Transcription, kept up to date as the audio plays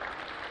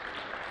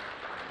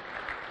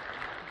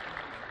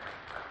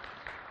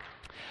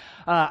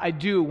I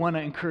do want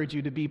to encourage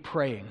you to be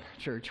praying,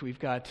 church. We've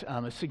got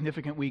a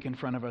significant week in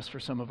front of us for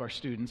some of our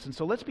students, and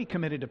so let's be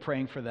committed to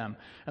praying for them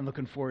and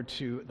looking forward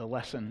to the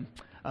lessons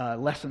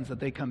that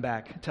they come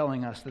back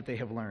telling us that they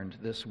have learned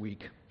this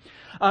week.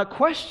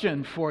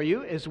 Question for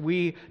you as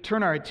we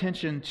turn our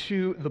attention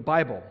to the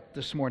Bible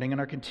this morning in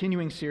our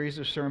continuing series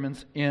of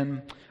sermons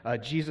in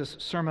Jesus'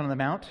 Sermon on the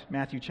Mount,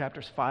 Matthew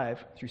chapters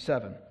 5 through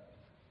 7.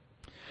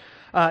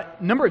 A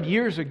number of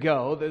years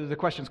ago, the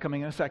question's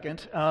coming in a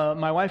second,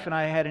 my wife and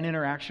I had an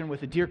interaction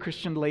with a dear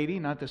Christian lady,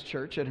 not this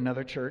church, at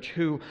another church,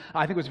 who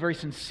I think was very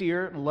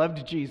sincere and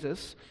loved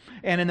Jesus.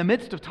 And in the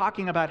midst of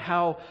talking about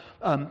how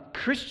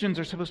Christians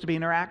are supposed to be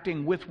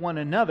interacting with one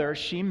another,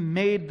 she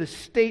made the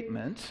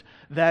statement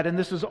that, and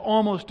this is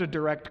almost a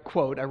direct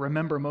quote, I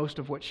remember most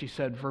of what she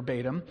said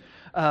verbatim,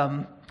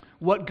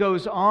 what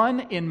goes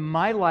on in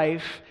my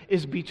life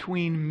is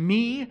between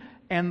me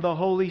and the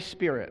Holy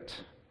Spirit.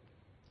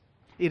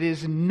 It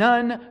is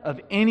none of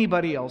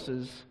anybody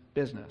else's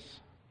business.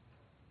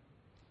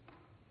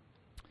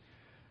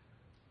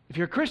 If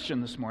you're a Christian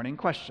this morning,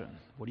 question,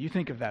 what do you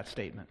think of that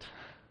statement?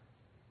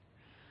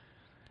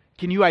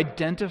 Can you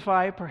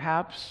identify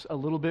perhaps a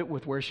little bit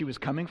with where she was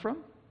coming from?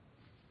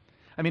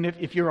 I mean,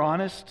 if you're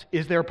honest,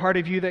 is there a part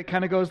of you that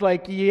kind of goes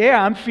like,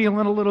 yeah, I'm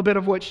feeling a little bit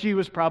of what she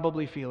was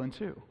probably feeling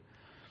too?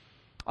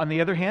 On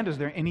the other hand, is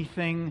there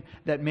anything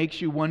that makes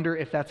you wonder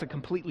if that's a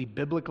completely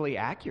biblically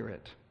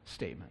accurate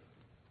statement?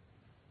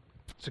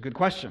 It's a good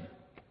question.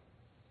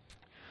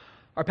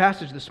 Our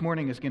passage this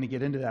morning is going to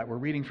get into that. We're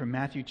reading from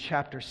Matthew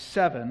chapter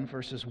 7,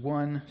 verses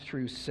 1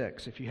 through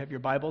 6. If you have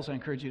your Bibles, I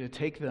encourage you to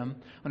take them.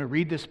 I'm going to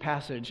read this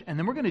passage, and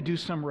then we're going to do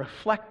some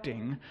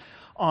reflecting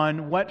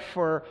on what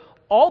for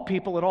all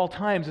people at all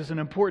times is an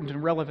important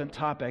and relevant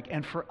topic,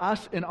 and for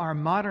us in our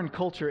modern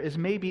culture is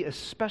maybe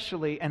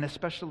especially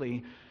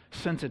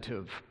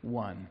sensitive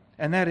one.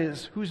 And that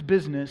is, whose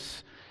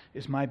business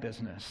is my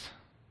business?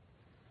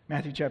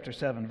 Matthew chapter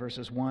 7,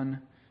 verses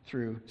 1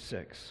 through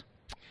 6.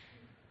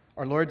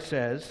 Our Lord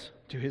says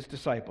to his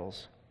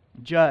disciples,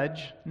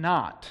 "Judge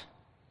not,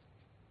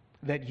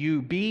 that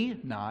you be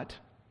not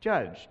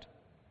judged.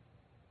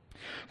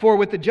 For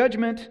with the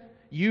judgment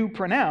you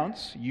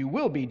pronounce, you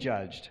will be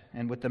judged,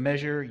 and with the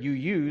measure you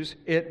use,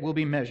 it will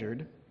be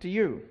measured to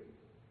you.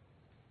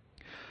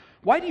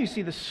 Why do you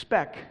see the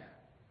speck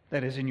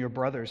that is in your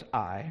brother's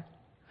eye,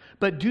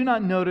 but do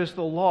not notice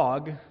the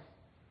log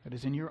that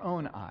is in your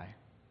own eye?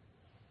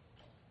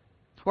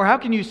 Or how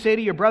can you say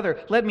to your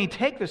brother, 'Let me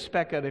take the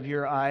speck out of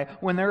your eye,'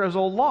 when there is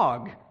a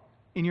log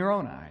in your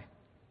own eye?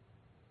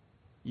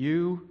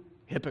 You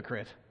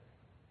hypocrite.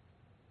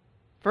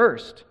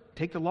 First,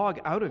 take the log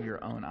out of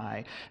your own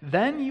eye.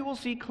 Then you will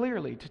see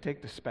clearly to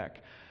take the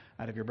speck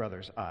out of your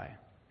brother's eye.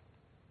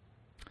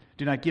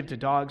 Do not give to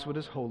dogs what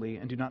is holy,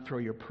 and do not throw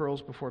your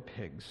pearls before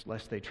pigs,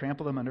 lest they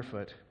trample them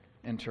underfoot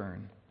and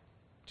turn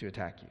to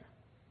attack you."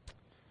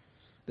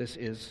 This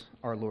is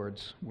our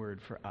Lord's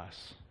word for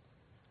us.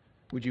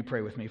 Would you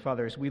pray with me?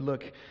 Father, as we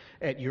look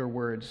at your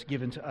words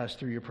given to us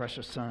through your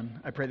precious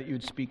Son, I pray that you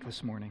would speak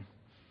this morning,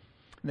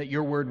 and that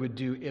your word would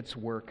do its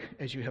work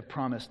as you have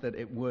promised that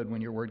it would.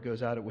 When your word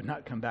goes out, it would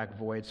not come back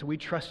void. So we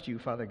trust you,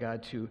 Father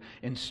God, to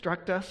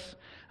instruct us,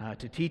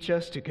 to teach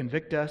us, to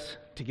convict us,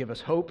 to give us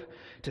hope,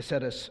 to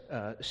set us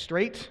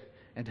straight,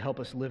 and to help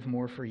us live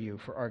more for you,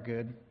 for our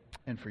good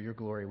and for your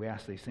glory. We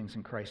ask these things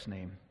in Christ's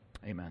name.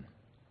 Amen.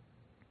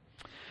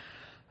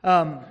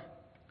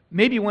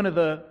 Maybe one of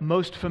the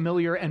most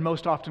familiar and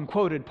most often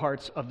quoted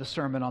parts of the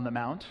Sermon on the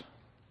Mount,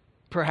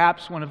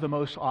 perhaps one of the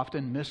most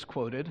often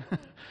misquoted.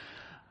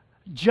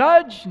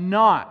 Judge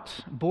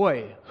not.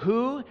 Boy,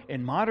 who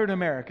in modern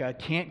America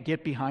can't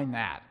get behind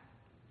that?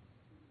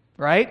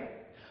 Right?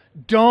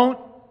 Don't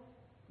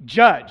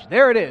judge.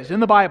 There it is in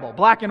the Bible,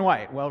 black and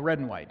white. Well, red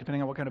and white,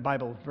 depending on what kind of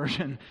Bible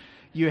version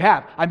you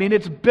have. I mean,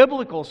 it's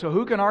biblical, so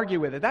who can argue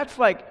with it? That's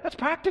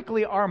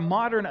practically our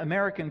modern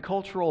American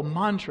cultural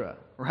mantra,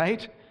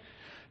 right?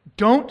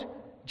 Don't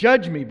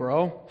judge me,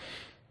 bro.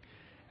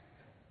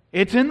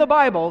 It's in the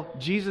Bible.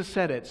 Jesus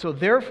said it. So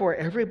therefore,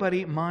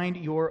 everybody mind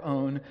your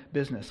own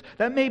business.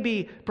 That may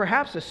be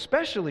perhaps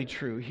especially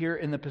true here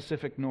in the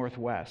Pacific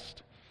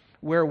Northwest,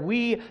 where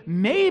we,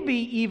 maybe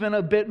even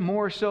a bit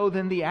more so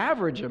than the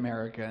average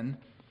American,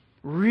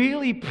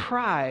 really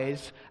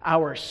prize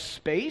our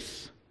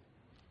space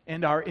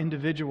and our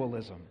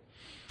individualism.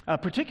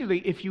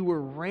 Particularly if you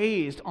were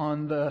raised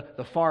on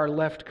the far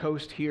left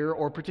coast here,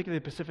 or particularly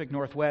the Pacific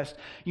Northwest,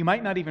 you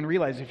might not even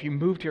realize if you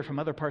moved here from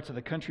other parts of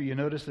the country, you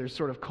notice there's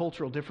sort of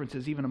cultural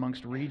differences even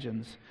amongst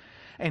regions.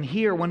 And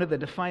here, one of the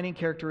defining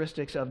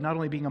characteristics of not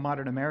only being a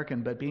modern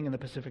American, but being in the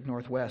Pacific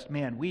Northwest,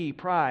 man, we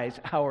prize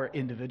our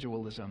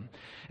individualism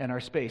and our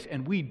space.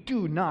 And we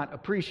do not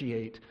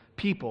appreciate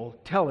people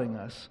telling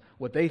us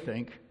what they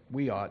think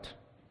we ought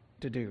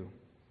to do.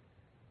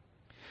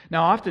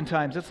 Now,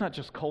 oftentimes, that's not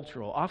just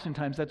cultural.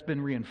 Oftentimes, that's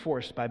been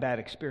reinforced by bad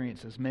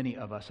experiences many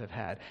of us have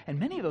had. And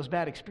many of those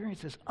bad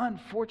experiences,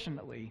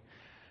 unfortunately,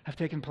 have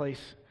taken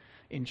place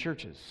in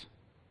churches.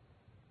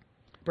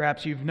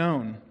 Perhaps you've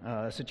known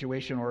a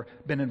situation or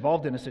been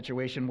involved in a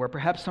situation where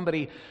perhaps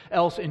somebody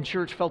else in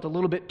church felt a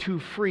little bit too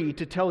free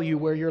to tell you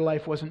where your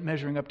life wasn't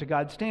measuring up to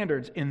God's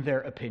standards, in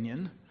their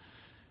opinion.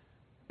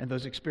 And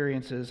those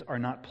experiences are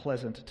not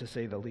pleasant, to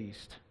say the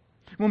least.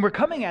 When we're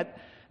coming at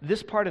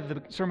this part of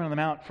the Sermon on the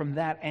Mount from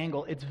that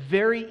angle, it's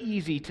very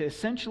easy to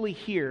essentially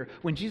hear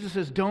when Jesus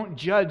says, don't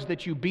judge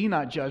that you be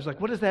not judged. Like,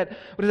 what does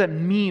that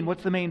mean?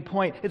 What's the main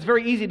point? It's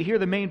very easy to hear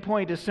the main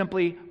point is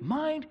simply,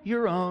 mind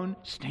your own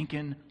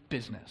stinking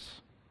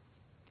business.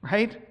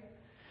 Right?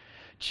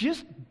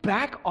 Just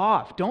back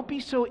off. Don't be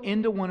so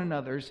into one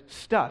another's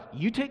stuff.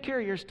 You take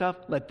care of your stuff,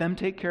 let them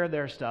take care of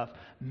their stuff.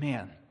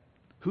 Man,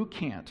 who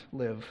can't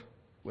live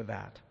with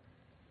that?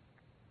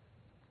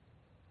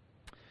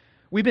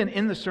 We've been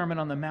in the Sermon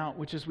on the Mount,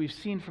 which, as we've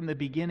seen from the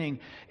beginning,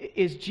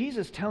 is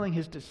Jesus telling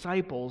his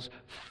disciples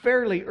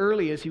fairly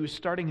early as he was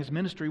starting his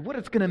ministry what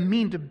it's going to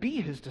mean to be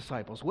his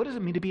disciples. What does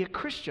it mean to be a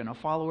Christian, a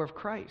follower of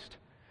Christ?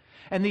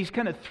 And these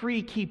kind of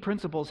three key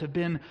principles have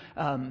been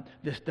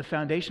the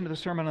foundation of the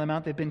Sermon on the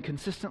Mount. They've been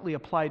consistently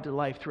applied to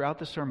life throughout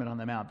the Sermon on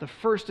the Mount. The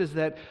first is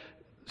that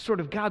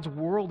sort of God's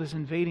world is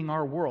invading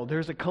our world.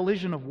 There's a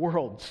collision of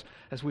worlds,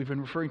 as we've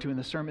been referring to in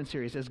the sermon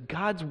series, as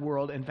God's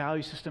world and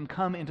value system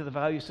come into the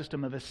value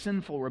system of a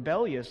sinful,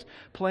 rebellious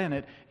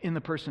planet in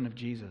the person of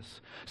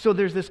Jesus. So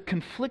there's this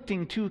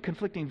two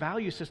conflicting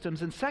value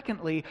systems. And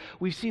secondly,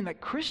 we've seen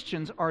that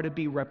Christians are to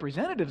be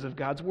representatives of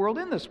God's world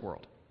in this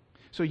world.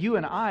 So you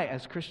and I,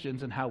 as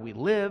Christians, in how we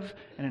live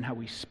and in how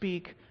we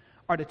speak,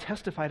 are to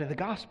testify to the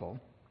gospel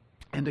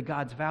and to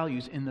God's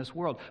values in this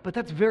world. But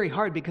that's very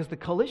hard because the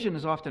collision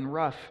is often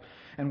rough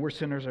and we're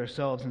sinners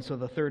ourselves. And so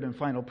the third and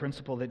final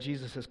principle that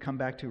Jesus has come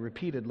back to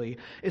repeatedly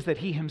is that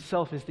he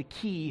himself is the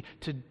key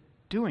to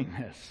doing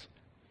this.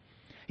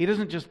 He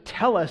doesn't just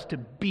tell us to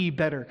be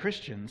better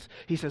Christians.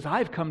 He says,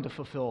 I've come to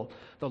fulfill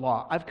the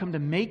law. I've come to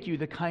make you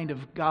the kind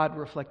of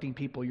God-reflecting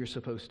people you're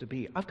supposed to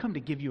be. I've come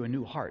to give you a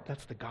new heart.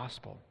 That's the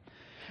gospel.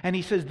 And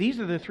he says these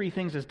are the three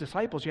things as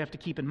disciples you have to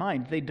keep in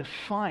mind. They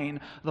define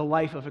the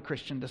life of a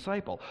Christian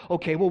disciple.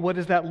 Okay, well, what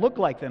does that look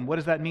like then? What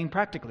does that mean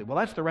practically? Well,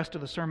 that's the rest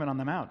of the Sermon on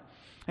the Mount.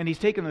 And he's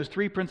taken those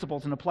three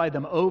principles and applied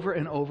them over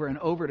and over and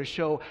over to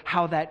show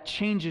how that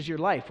changes your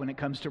life when it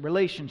comes to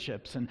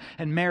relationships and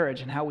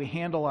marriage and how we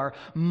handle our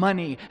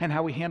money and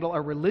how we handle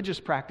our religious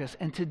practice.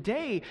 And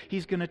today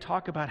he's going to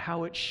talk about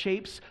how it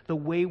shapes the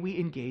way we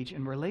engage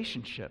in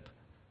relationship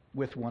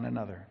with one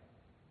another.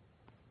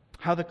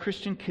 How the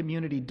Christian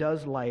community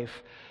does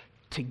life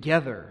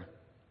together,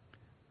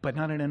 but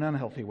not in an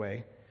unhealthy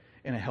way,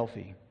 in a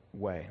healthy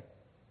way.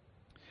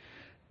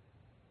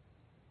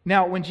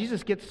 Now, when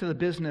Jesus gets to the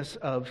business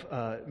of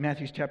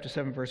Matthew chapter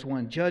 7, verse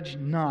 1, judge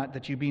not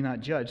that you be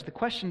not judged, the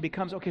question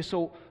becomes, okay,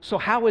 so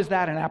how is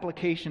that an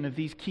application of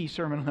these key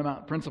Sermon on the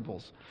Mount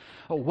principles?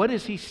 What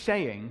is he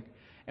saying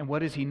and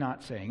what is he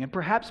not saying? And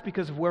perhaps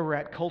because of where we're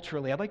at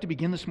culturally, I'd like to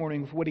begin this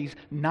morning with what he's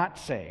not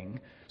saying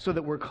so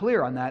that we're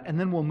clear on that, and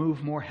then we'll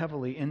move more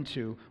heavily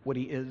into what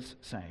he is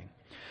saying.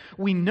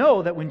 We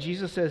know that when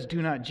Jesus says,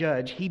 do not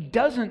judge, he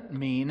doesn't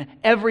mean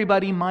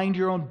everybody mind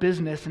your own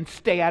business and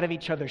stay out of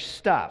each other's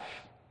stuff.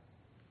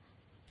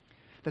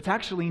 That's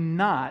actually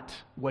not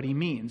what he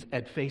means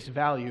at face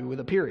value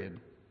with a period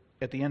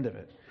at the end of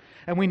it.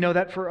 And we know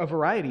that for a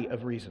variety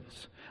of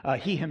reasons.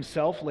 He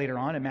himself, later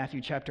on in Matthew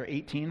chapter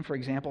 18, for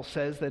example,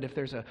 says that if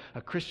there's a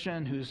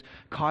Christian who's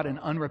caught in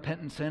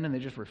unrepentant sin and they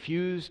just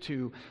refuse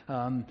to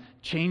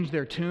change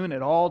their tune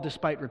at all,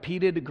 despite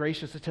repeated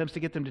gracious attempts to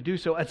get them to do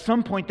so, at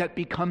some point that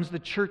becomes the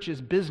church's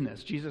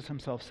business. Jesus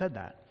himself said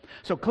that.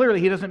 So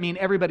clearly he doesn't mean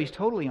everybody's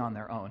totally on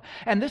their own.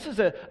 And this is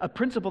a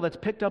principle that's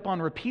picked up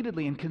on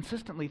repeatedly and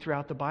consistently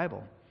throughout the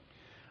Bible.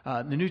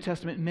 The New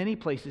Testament in many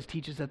places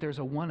teaches that there's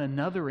a one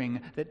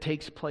anothering that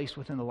takes place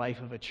within the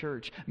life of a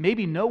church.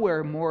 Maybe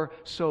nowhere more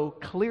so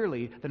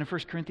clearly than in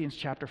 1 Corinthians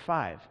chapter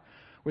 5,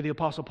 where the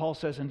Apostle Paul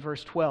says in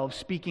verse 12,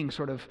 speaking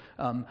sort of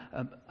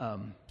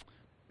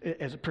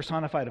as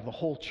personified of the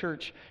whole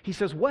church, he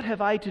says, what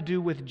have I to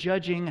do with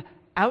judging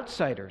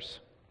outsiders?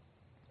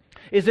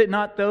 Is it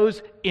not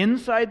those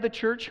inside the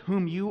church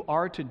whom you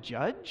are to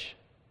judge?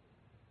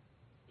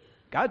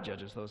 God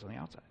judges those on the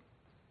outside.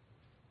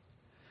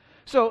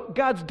 So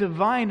God's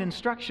divine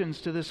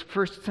instructions to this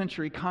first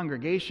century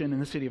congregation in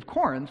the city of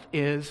Corinth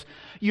is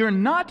you're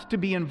not to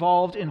be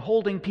involved in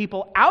holding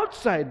people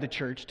outside the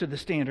church to the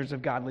standards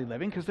of godly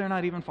living because they're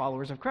not even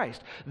followers of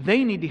Christ.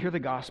 They need to hear the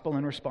gospel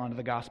and respond to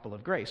the gospel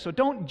of grace. So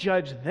don't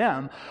judge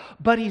them,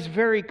 but he's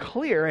very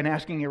clear in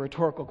asking a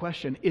rhetorical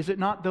question. Is it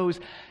not those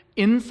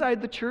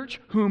inside the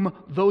church whom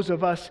those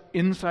of us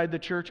inside the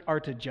church are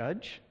to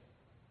judge?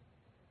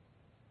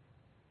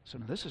 So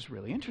now this is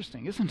really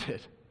interesting, isn't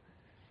it?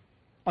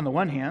 On the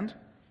one hand,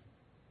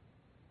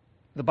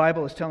 the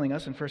Bible is telling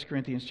us in 1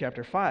 Corinthians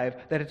chapter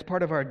 5 that it's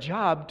part of our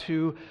job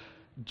to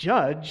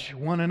judge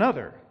one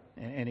another,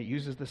 and it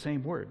uses the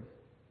same word.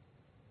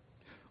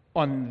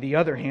 On the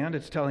other hand,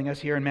 it's telling us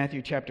here in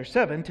Matthew chapter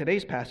 7,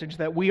 today's passage,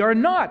 that we are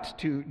not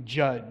to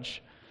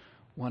judge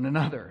one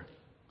another.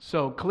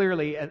 So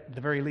clearly, at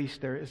the very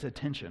least, there is a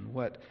tension.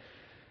 What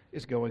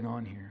is going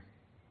on here?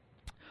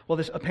 Well,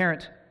 this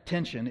apparent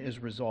tension is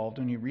resolved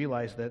when you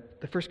realize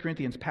that the 1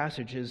 Corinthians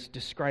passage is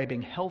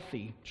describing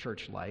healthy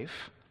church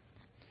life.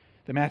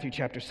 The Matthew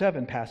chapter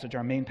 7 passage,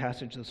 our main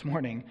passage this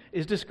morning,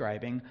 is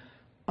describing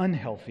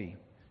unhealthy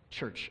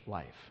church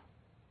life.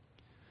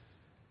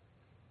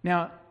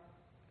 Now,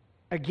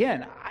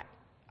 again,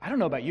 I don't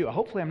know about you.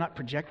 Hopefully I'm not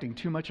projecting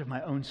too much of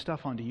my own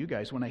stuff onto you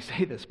guys when I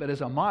say this, but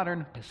as a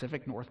modern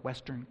Pacific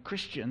Northwestern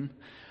Christian,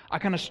 I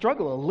kind of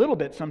struggle a little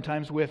bit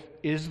sometimes with,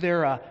 is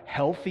there a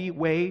healthy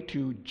way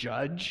to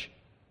judge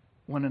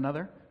one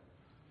another?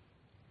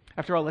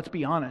 After all, let's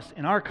be honest.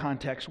 In our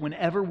context,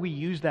 whenever we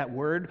use that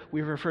word,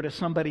 we refer to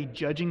somebody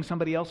judging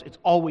somebody else, it's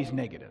always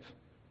negative.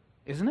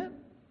 Isn't it?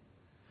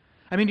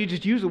 I mean, you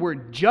just use the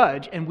word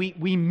judge, and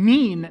we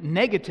mean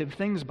negative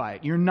things by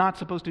it. You're not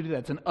supposed to do that.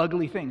 It's an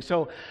ugly thing.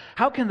 So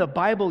how can the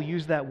Bible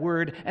use that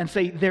word and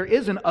say there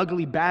is an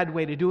ugly, bad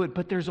way to do it,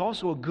 but there's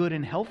also a good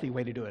and healthy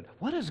way to do it?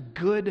 What does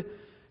good,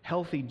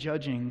 healthy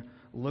judging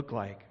look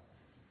like?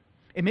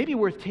 It may be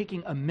worth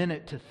taking a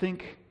minute to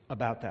think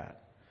about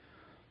that.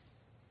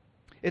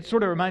 It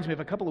sort of reminds me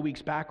of a couple of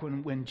weeks back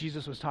when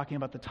Jesus was talking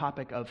about the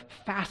topic of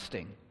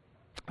fasting,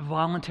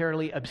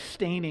 voluntarily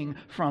abstaining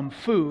from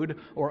food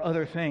or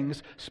other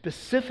things,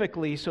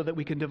 specifically so that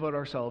we can devote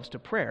ourselves to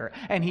prayer.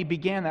 And he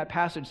began that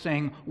passage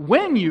saying,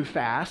 when you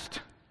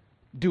fast,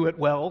 do it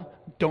well,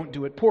 don't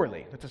do it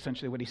poorly. That's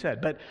essentially what he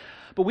said. But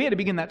we had to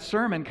begin that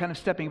sermon kind of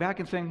stepping back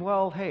and saying,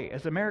 well, hey,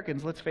 as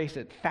Americans, let's face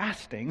it,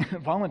 fasting,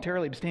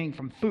 voluntarily abstaining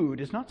from food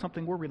is not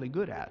something we're really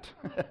good at.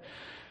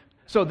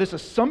 So this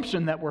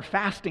assumption that we're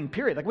fasting,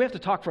 period, like we have to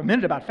talk for a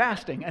minute about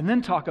fasting and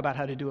then talk about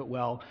how to do it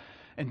well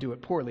and do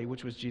it poorly,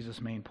 which was Jesus'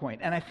 main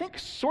point. And I think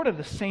sort of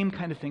the same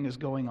kind of thing is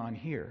going on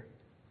here.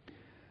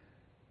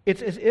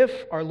 It's as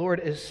if our Lord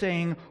is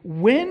saying,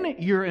 when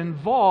you're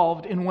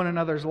involved in one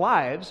another's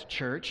lives,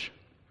 church,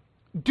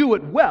 do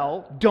it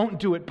well, don't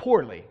do it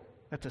poorly.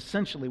 That's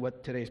essentially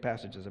what today's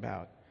passage is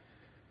about.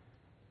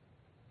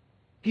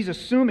 He's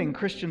assuming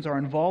Christians are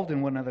involved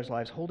in one another's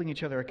lives, holding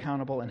each other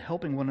accountable and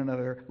helping one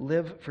another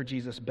live for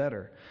Jesus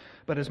better.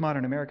 But as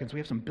modern Americans, we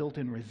have some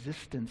built-in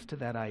resistance to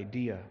that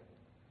idea.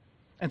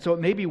 And so it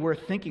may be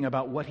worth thinking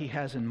about what he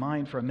has in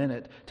mind for a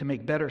minute to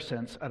make better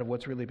sense out of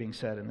what's really being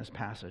said in this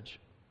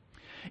passage.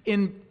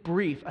 In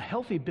brief, a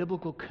healthy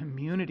biblical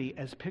community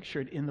as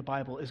pictured in the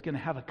Bible is going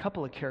to have a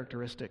couple of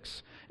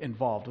characteristics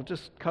involved. We'll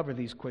just cover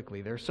these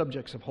quickly. They're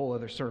subjects of whole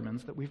other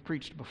sermons that we've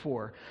preached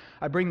before.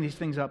 I bring these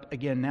things up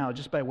again now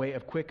just by way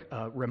of quick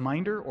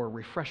reminder or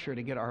refresher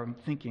to get our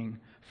thinking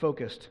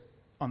focused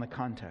on the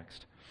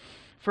context.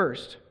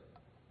 First,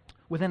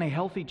 within a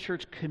healthy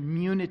church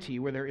community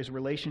where there is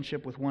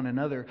relationship with one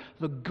another,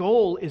 the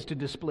goal is to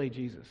display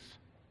Jesus.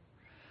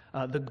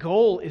 The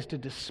goal is to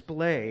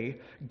display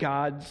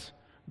God's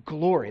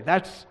glory.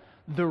 That's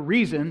the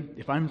reason,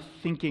 if I'm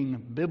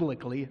thinking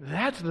biblically,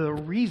 that's the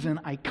reason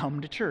I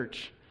come to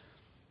church.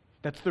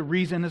 That's the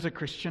reason as a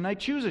Christian I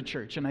choose a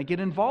church and I get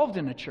involved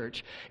in a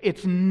church.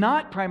 It's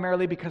not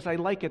primarily because I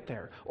like it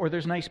there, or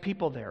there's nice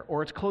people there,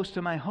 or it's close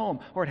to my home,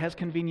 or it has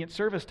convenient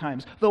service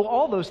times. Though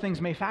all those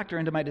things may factor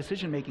into my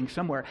decision-making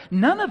somewhere,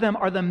 none of them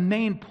are the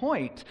main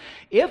point.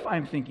 If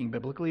I'm thinking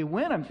biblically,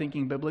 when I'm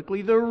thinking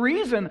biblically, the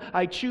reason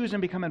I choose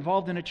and become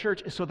involved in a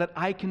church is so that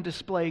I can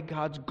display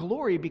God's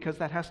glory, because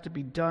that has to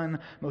be done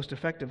most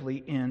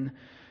effectively in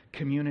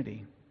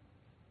community.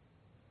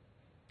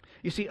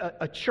 You see,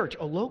 a church,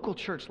 a local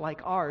church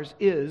like ours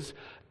is,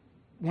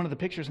 one of the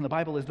pictures in the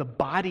Bible is the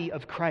body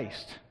of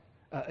Christ.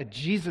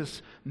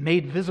 Jesus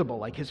made visible,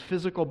 like his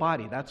physical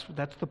body. That's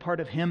the part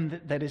of him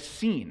that is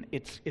seen.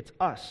 It's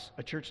us,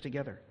 a church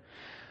together.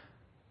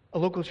 A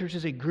local church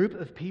is a group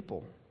of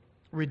people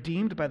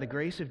redeemed by the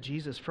grace of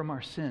Jesus from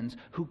our sins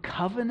who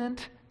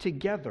covenant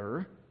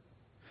together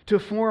to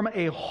form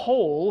a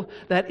whole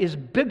that is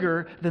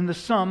bigger than the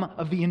sum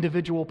of the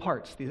individual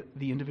parts,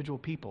 the individual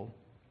people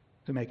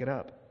who make it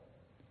up.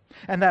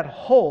 And that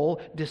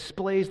whole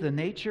displays the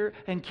nature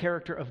and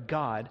character of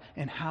God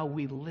and how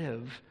we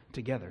live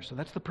together. So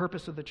that's the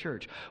purpose of the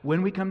church.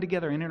 When we come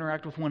together and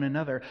interact with one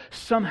another,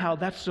 somehow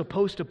that's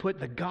supposed to put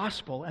the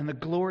gospel and the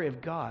glory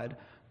of God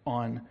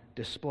on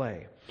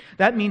display.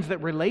 That means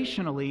that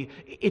relationally,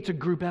 it's a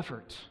group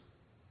effort.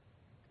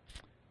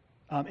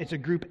 It's a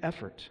group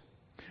effort.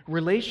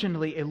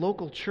 Relationally, a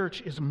local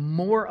church is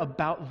more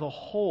about the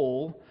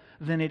whole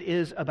than it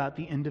is about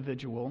the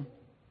individual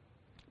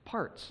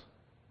parts.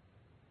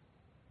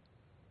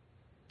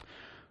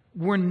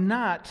 We're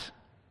not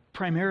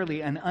primarily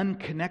an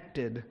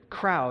unconnected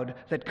crowd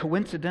that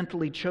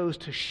coincidentally chose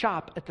to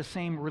shop at the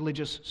same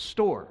religious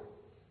store.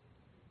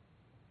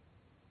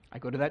 I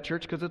go to that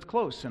church because it's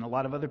close, and a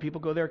lot of other people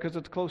go there because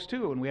it's close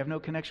too, and we have no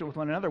connection with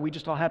one another. We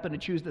just all happen to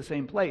choose the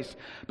same place,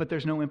 but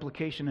there's no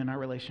implication in our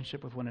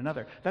relationship with one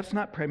another. That's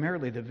not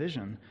primarily the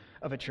vision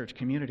of a church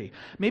community.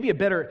 Maybe a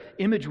better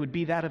image would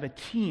be that of a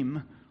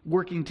team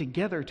working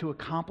together to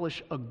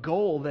accomplish a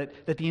goal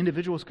that the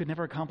individuals could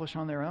never accomplish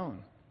on their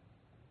own.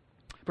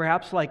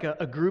 Perhaps like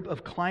a group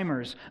of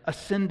climbers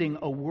ascending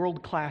a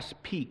world-class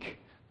peak.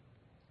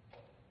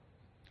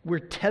 We're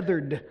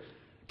tethered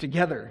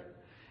together,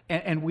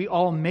 And we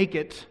all make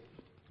it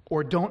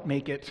or don't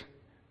make it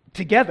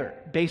together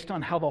based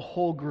on how the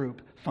whole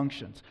group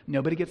functions.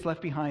 Nobody gets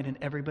left behind, and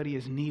everybody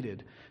is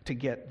needed to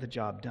get the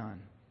job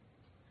done.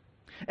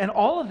 And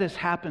all of this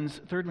happens,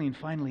 thirdly and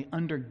finally,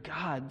 under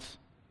God's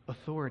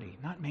authority,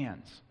 not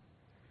man's.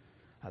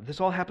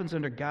 This all happens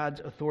under God's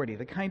authority.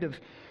 The kind of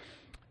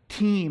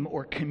team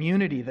or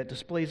community that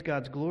displays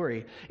God's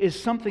glory is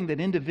something that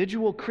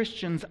individual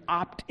Christians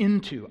opt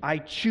into. I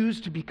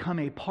choose to become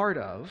a part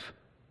of.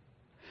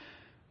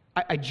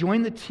 I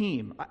join the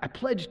team. I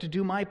pledge to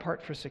do my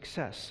part for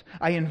success.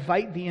 I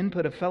invite the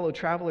input of fellow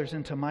travelers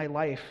into my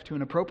life to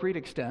an appropriate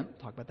extent. We'll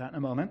talk about that in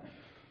a moment.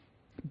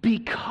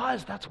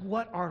 Because that's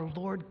what our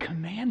Lord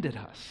commanded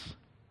us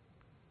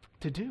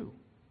to do.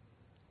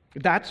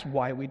 That's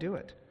why we do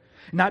it.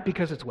 Not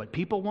because it's what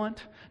people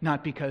want,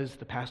 not because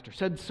the pastor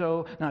said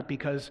so, not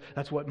because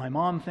that's what my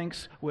mom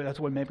thinks, that's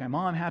what made my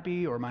mom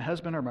happy, or my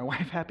husband or my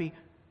wife happy.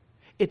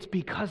 It's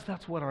because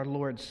that's what our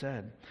Lord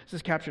said. This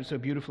is captured so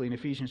beautifully in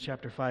Ephesians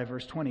chapter 5,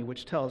 verse 20,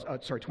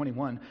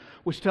 21,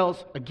 which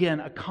tells, again,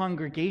 a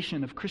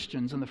congregation of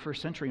Christians in the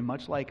first century,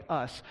 much like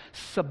us,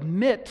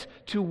 submit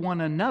to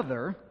one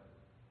another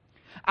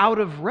out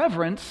of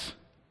reverence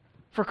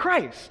for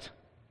Christ.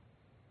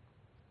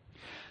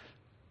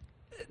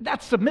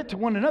 That submit to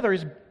one another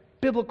is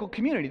biblical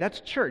community.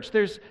 That's church.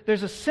 There's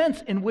a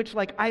sense in which,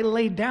 like, I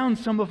lay down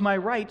some of my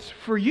rights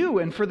for you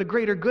and for the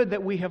greater good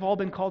that we have all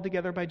been called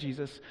together by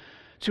Jesus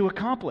to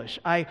accomplish.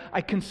 I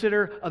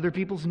consider other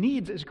people's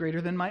needs as greater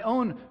than my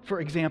own,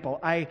 for example.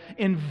 I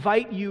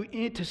invite you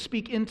to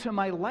speak into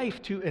my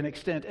life to an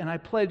extent, and I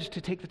pledge to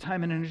take the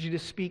time and energy to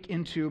speak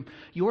into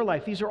your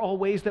life. These are all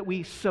ways that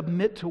we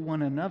submit to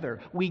one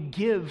another. We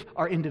give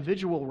our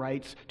individual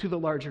rights to the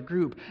larger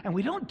group, and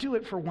we don't do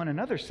it for one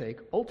another's sake,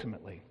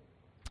 ultimately.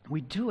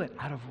 We do it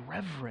out of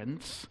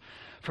reverence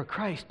for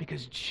Christ,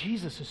 because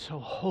Jesus is so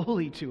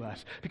holy to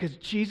us, because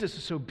Jesus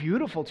is so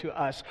beautiful to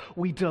us.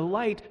 We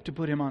delight to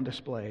put him on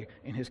display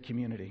in his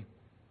community.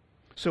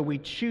 So we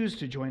choose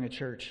to join a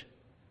church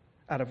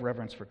out of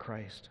reverence for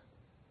Christ.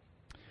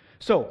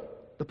 So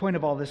the point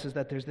of all this is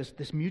that there's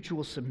this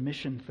mutual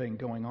submission thing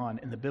going on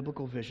in the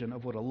biblical vision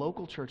of what a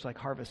local church like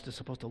Harvest is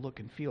supposed to look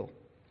and feel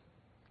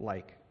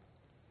like.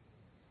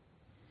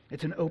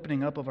 It's an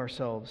opening up of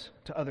ourselves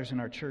to others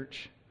in our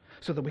church,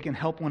 so that we can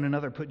help one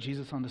another put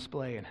Jesus on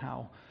display in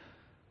how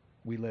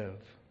we live.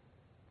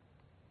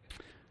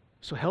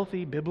 So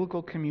healthy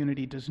biblical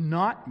community does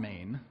not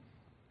mean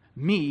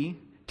me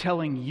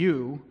telling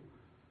you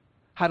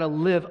how to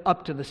live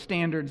up to the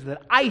standards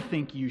that I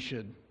think you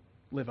should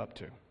live up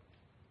to.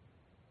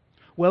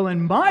 Well,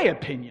 in my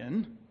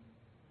opinion,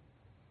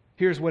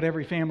 here's what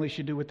every family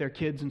should do with their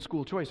kids and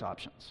school choice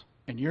options.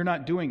 And you're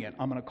not doing it,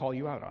 I'm going to call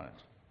you out on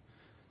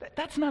it.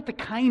 That's not the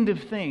kind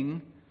of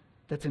thing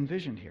that's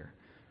envisioned here.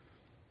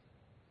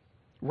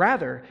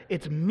 Rather,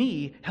 it's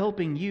me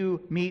helping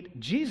you meet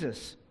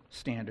Jesus'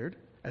 standard,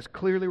 as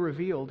clearly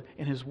revealed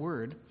in his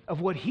word,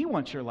 of what he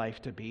wants your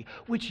life to be,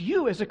 which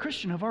you as a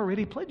Christian have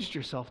already pledged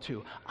yourself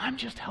to. I'm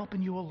just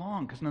helping you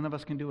along, because none of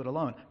us can do it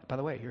alone. By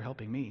the way, you're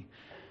helping me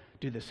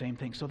do the same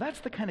thing. So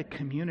that's the kind of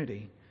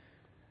community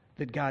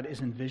that God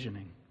is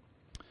envisioning.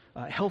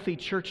 Healthy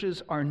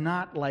churches are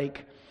not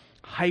like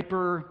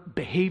hyper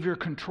behavior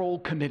control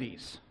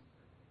committees,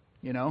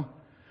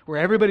 where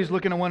everybody's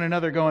looking at one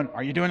another going,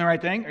 are you doing the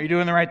right thing? Are you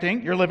doing the right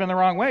thing? You're living the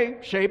wrong way.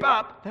 Shape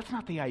up. That's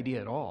not the idea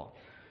at all.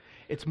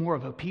 It's more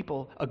of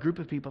a group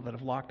of people that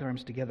have locked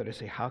arms together to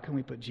say, how can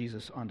we put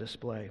Jesus on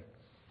display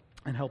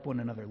and help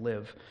one another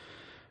live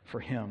for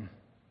him?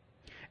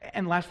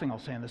 And last thing I'll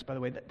say on this, by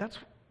the way, that's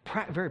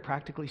very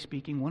practically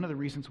speaking, one of the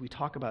reasons we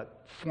talk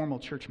about formal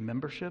church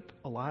membership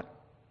a lot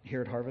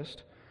here at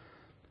Harvest.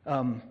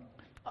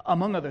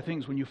 Among other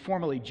things, when you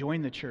formally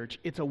join the church,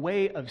 it's a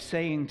way of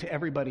saying to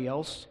everybody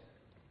else,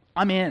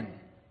 I'm in,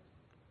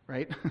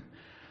 right?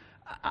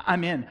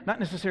 I'm in. Not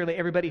necessarily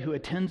everybody who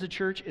attends a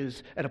church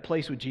is at a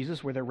place with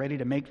Jesus where they're ready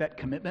to make that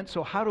commitment.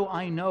 So how do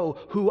I know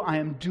who I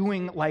am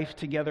doing life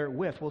together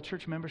with? Well,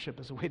 church membership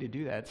is a way to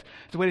do that.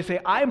 It's a way to say,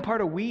 I am part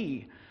of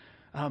we.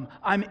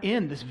 I'm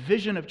in. This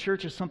vision of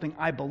church is something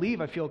I believe,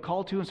 I feel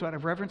called to, and so out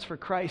of reverence for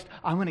Christ,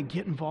 I'm going to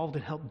get involved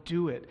and help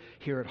do it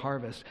here at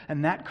Harvest.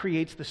 And that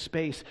creates the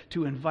space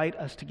to invite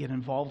us to get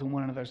involved in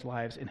one another's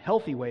lives in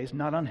healthy ways,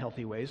 not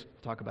unhealthy ways.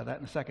 We'll talk about that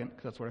in a second,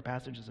 because that's what our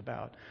passage is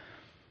about.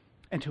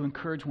 And to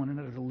encourage one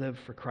another to live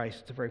for Christ.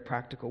 It's a very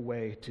practical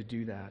way to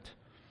do that.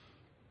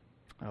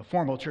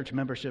 Formal church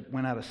membership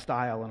went out of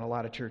style in a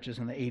lot of churches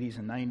in the 80s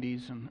and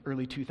 90s and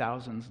early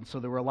 2000s. And so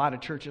there were a lot of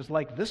churches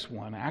like this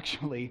one,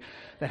 actually,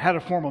 that had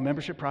a formal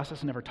membership process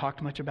and never talked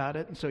much about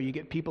it. And so you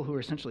get people who are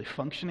essentially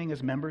functioning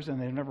as members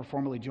and they've never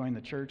formally joined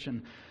the church.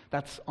 And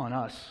that's on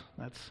us.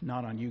 That's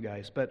not on you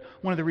guys. But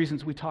one of the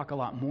reasons we talk a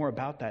lot more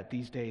about that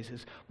these days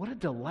is what a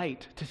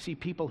delight to see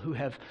people who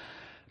have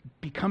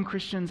become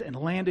Christians and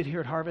landed here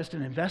at Harvest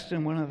and invested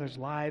in one another's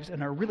lives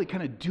and are really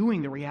kind of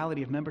doing the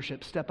reality of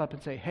membership, step up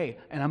and say, hey,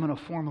 and I'm going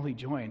to formally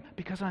join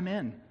because I'm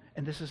in.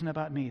 And this isn't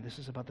about me. This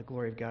is about the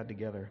glory of God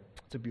together.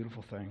 It's a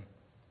beautiful thing.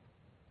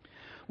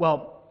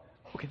 Well,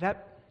 okay,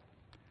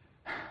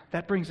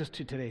 that brings us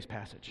to today's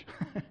passage.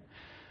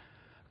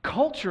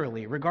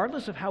 Culturally,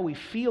 regardless of how we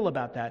feel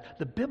about that,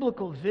 the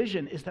biblical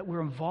vision is that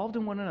we're involved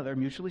in one another,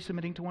 mutually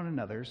submitting to one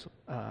another's,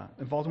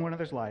 involved in one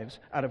another's lives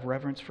out of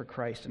reverence for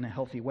Christ in a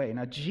healthy way.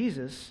 Now,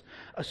 Jesus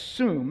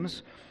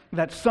assumes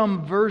that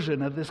some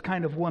version of this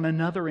kind of one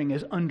anothering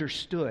is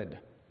understood,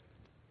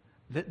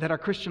 that our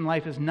Christian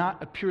life is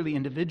not a purely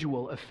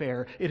individual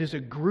affair, it is a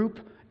group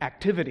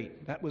activity.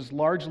 That was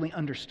largely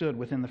understood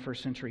within the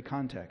first century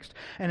context.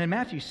 And in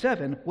Matthew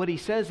 7, what he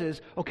says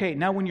is, okay,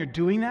 now when you're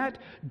doing that,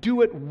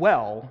 do it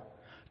well,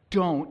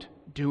 don't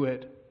do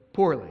it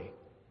poorly.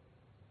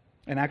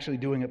 And actually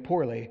doing it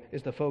poorly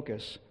is the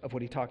focus of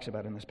what he talks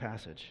about in this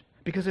passage.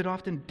 Because it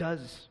often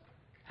does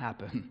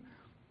happen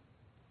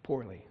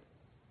poorly.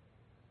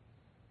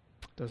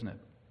 Doesn't it?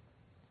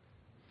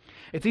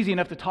 It's easy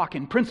enough to talk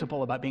in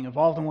principle about being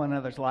involved in one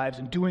another's lives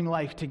and doing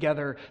life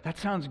together. That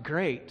sounds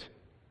great.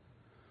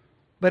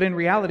 But in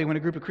reality, when a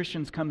group of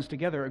Christians comes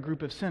together, a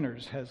group of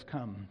sinners has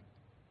come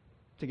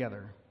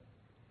together.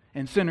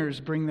 And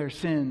sinners bring their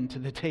sin to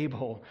the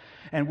table.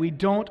 And we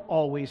don't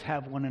always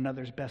have one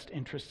another's best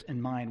interests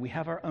in mind. We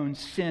have our own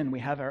sin, we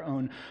have our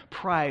own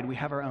pride, we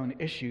have our own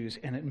issues,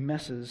 and it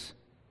messes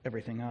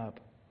everything up.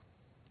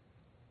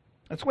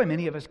 That's why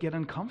many of us get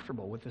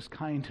uncomfortable with this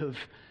kind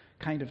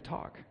of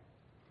talk.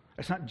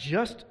 It's not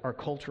just our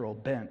cultural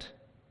bent.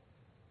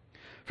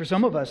 For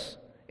some of us,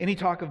 any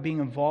talk of being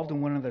involved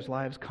in one another's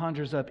lives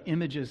conjures up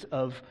images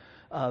of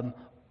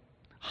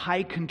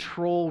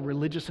high-control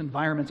religious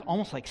environments,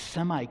 almost like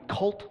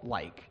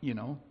semi-cult-like,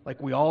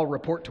 like we all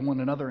report to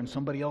one another and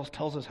somebody else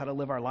tells us how to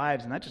live our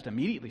lives, and that just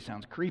immediately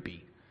sounds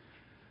creepy.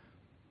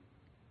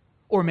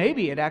 Or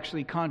maybe it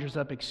actually conjures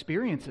up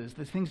experiences,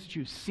 the things that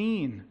you've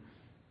seen,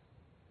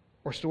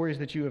 or stories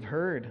that you have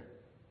heard,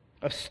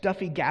 of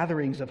stuffy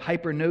gatherings of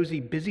hyper-nosy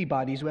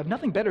busybodies who have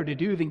nothing better to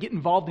do than get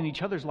involved in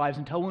each other's lives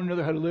and tell one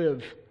another how to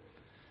live.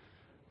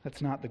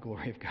 That's not the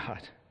glory of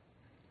God.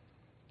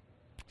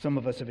 Some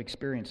of us have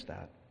experienced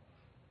that.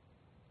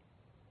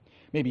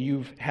 Maybe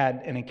you've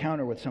had an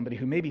encounter with somebody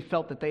who maybe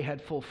felt that they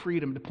had full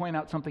freedom to point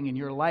out something in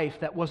your life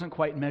that wasn't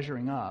quite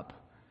measuring up.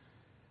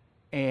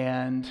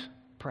 And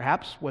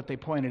perhaps what they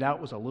pointed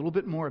out was a little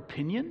bit more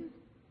opinion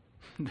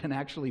than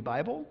actually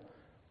Bible.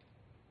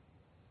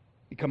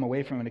 You come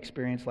away from an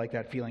experience like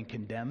that feeling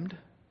condemned,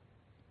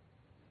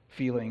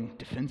 feeling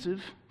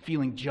defensive,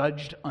 feeling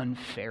judged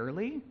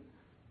unfairly,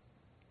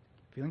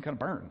 feeling kind of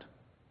burned.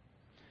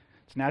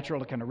 It's natural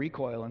to kind of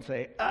recoil and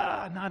say,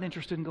 not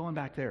interested in going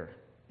back there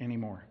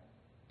anymore.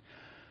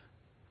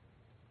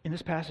 In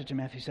this passage in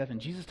Matthew 7,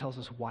 Jesus tells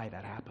us why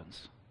that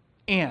happens.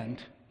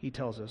 And he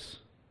tells us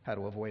how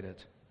to avoid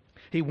it.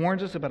 He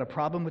warns us about a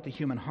problem with the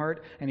human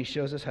heart, and he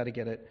shows us how to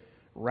get it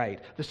right.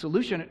 The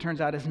solution, it turns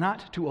out, is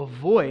not to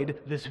avoid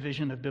this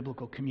vision of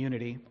biblical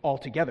community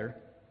altogether,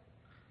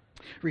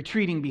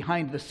 retreating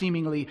behind the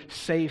seemingly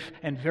safe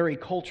and very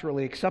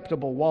culturally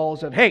acceptable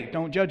walls of, hey,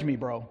 don't judge me,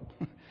 bro.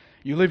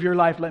 You live your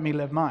life, let me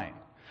live mine.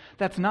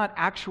 That's not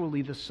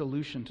actually the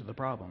solution to the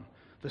problem.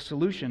 The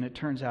solution, it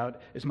turns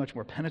out, is much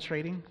more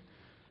penetrating,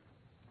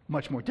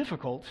 much more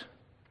difficult,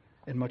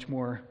 and much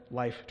more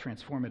life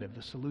transformative.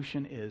 The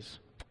solution is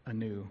a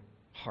new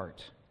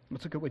heart.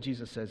 Let's look at what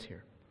Jesus says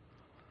here.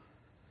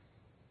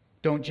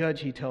 Don't judge,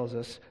 he tells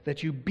us,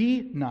 that you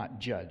be not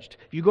judged.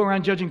 If you go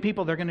around judging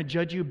people, they're going to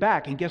judge you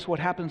back. And guess what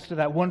happens to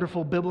that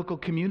wonderful biblical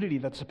community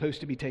that's supposed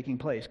to be taking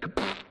place?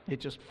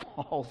 It just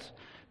falls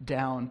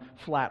down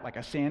flat like a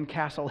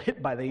sandcastle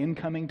hit by the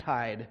incoming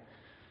tide.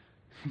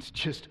 It's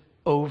just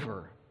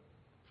over.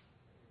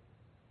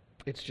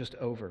 It's just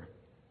over.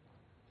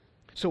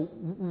 So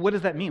what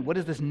does that mean? What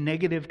is this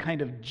negative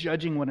kind of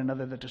judging one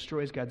another that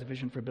destroys God's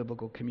vision for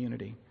biblical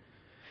community?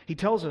 He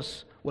tells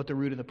us what the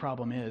root of the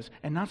problem is.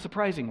 And not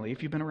surprisingly,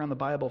 if you've been around the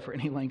Bible for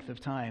any length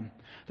of time,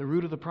 the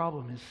root of the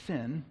problem is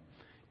sin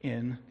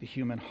in the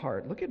human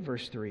heart. Look at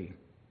verse 3.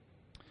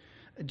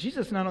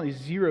 Jesus not only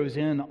zeroes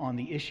in on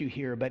the issue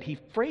here, but he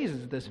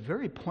phrases this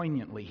very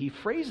poignantly. He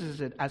phrases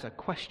it as a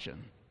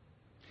question.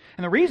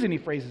 And the reason he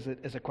phrases it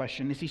as a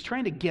question is he's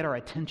trying to get our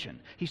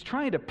attention. He's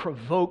trying to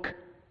provoke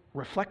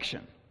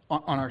reflection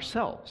on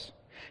ourselves.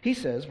 He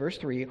says, verse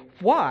 3,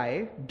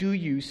 why do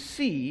you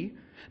see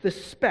the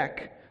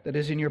speck that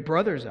is in your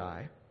brother's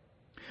eye,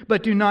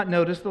 but do not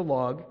notice the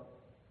log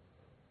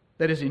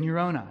that is in your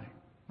own eye?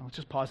 Now, let's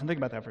just pause and think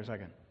about that for a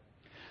second.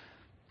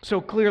 So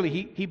clearly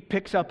he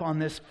picks up on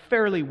this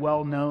fairly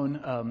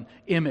well-known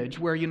image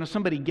where,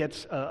 somebody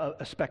gets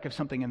a speck of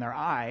something in their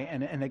eye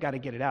and they got to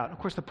get it out. Of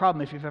course, the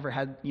problem, if you've ever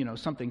had,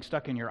 something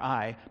stuck in your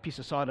eye, a piece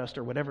of sawdust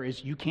or whatever,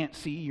 is you can't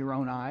see your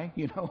own eye,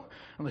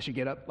 unless you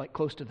get up like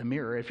close to the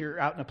mirror. If you're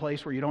out in a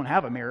place where you don't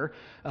have a mirror,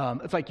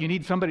 it's like you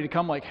need somebody to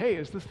come like, hey,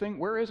 is this thing,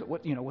 where is it?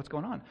 What's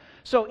going on?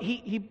 So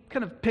he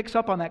kind of picks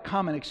up on that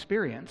common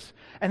experience,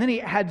 and then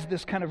he adds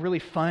this kind of really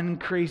fun,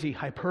 crazy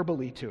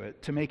hyperbole to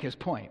it to make his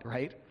point,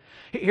 right?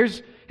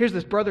 Here's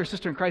this brother or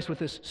sister in Christ with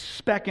this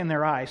speck in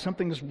their eye.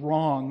 Something's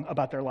wrong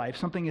about their life.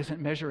 Something isn't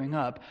measuring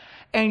up.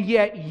 And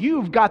yet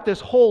you've got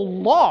this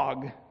whole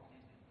log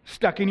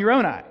stuck in your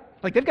own eye.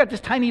 Like they've got this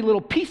tiny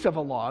little piece of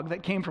a log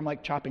that came from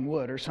like chopping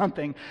wood or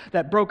something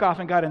that broke off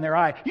and got in their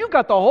eye. You've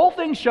got the whole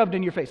thing shoved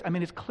in your face. I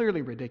mean, it's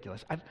clearly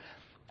ridiculous.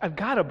 I've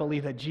got to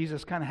believe that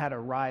Jesus kind of had a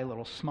wry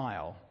little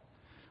smile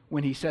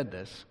when he said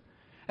this.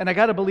 And I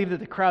got to believe that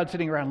the crowd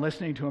sitting around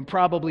listening to him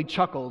probably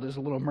chuckled as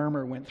a little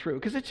murmur went through.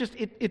 Because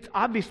it's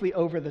obviously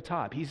over the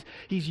top. He's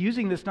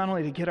using this not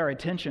only to get our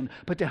attention,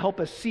 but to help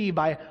us see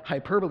by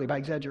hyperbole, by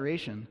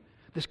exaggeration,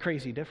 this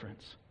crazy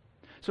difference.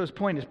 So his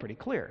point is pretty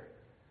clear.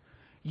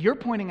 You're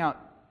pointing out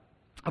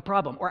a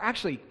problem. Or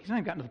actually, he's not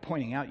even gotten to the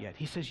pointing out yet.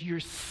 He says, you're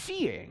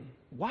seeing.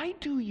 Why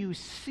do you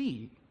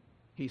see,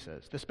 he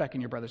says, the speck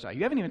in your brother's eye?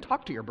 You haven't even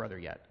talked to your brother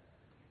yet.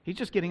 He's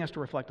just getting us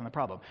to reflect on the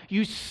problem.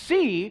 You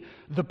see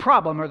the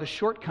problem or the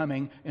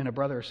shortcoming in a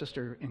brother or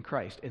sister in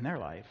Christ in their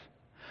life.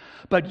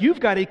 But you've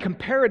got a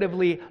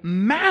comparatively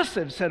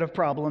massive set of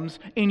problems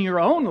in your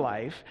own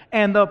life,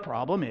 and the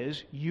problem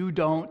is you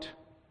don't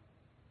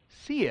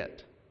see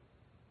it.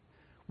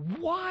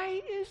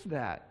 Why is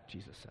that,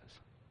 Jesus says?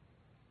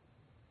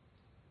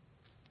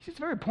 It's a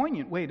very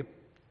poignant way to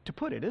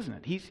put it, isn't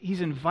it?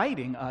 He's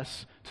inviting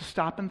us to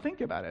stop and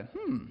think about it.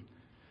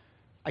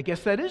 I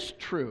guess that is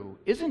true,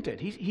 isn't it?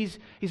 He's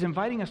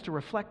inviting us to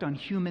reflect on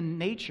human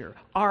nature,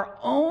 our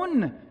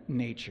own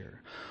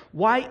nature.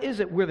 Why is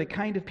it we're the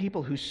kind of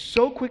people who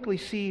so quickly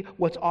see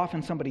what's off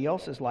in somebody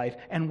else's life,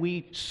 and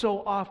we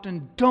so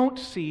often don't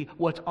see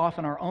what's off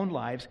in our own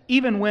lives,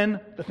 even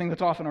when the thing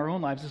that's off in our own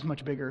lives is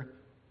much bigger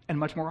and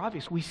much more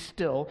obvious? We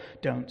still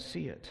don't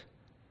see it.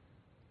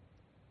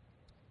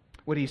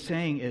 What he's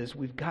saying is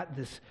we've got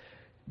this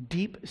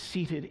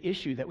deep-seated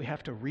issue that we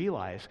have to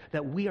realize,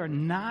 that we are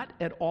not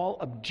at all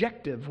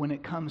objective when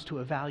it comes to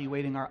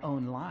evaluating our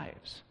own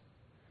lives.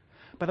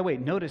 By the way,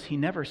 notice he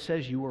never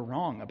says you were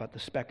wrong about the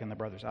speck in the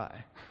brother's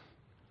eye.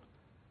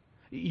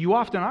 You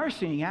often are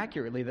seeing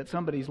accurately that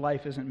somebody's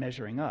life isn't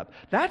measuring up.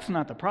 That's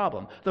not the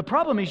problem. The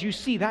problem is you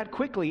see that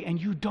quickly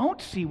and you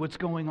don't see what's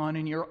going on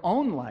in your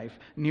own life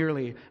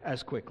nearly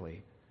as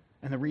quickly.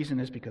 And the reason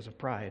is because of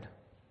pride.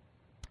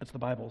 That's the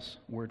Bible's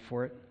word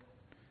for it.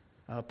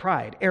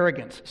 Pride,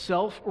 arrogance,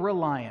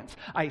 self-reliance.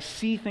 I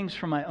see things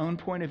from my own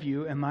point of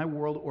view and my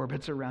world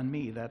orbits around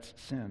me. That's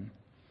sin.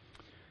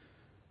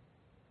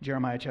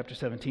 Jeremiah chapter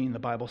 17, the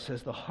Bible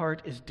says, the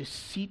heart is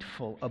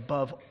deceitful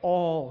above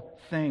all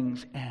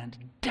things and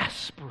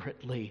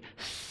desperately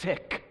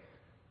sick.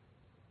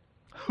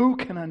 Who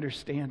can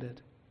understand it?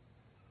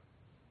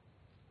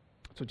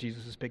 That's what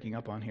Jesus is picking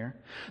up on here.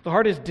 The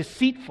heart is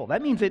deceitful.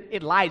 That means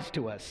it lies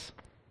to us.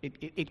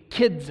 It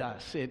kids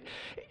us.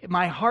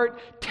 My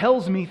heart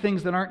tells me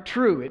things that aren't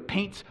true. It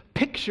paints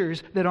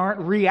pictures that aren't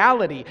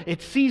reality.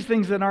 It sees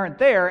things that aren't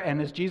there,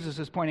 and as Jesus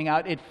is pointing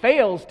out, it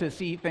fails to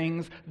see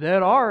things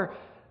that are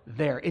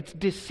there. It's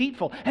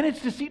deceitful, and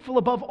it's deceitful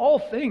above all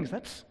things.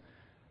 That's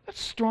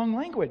strong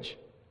language.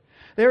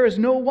 There is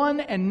no one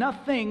and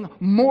nothing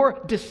more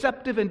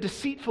deceptive and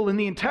deceitful in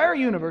the entire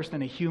universe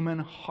than a human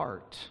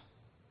heart.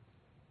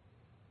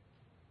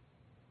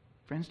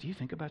 Friends, do you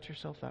think about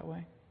yourself that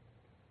way?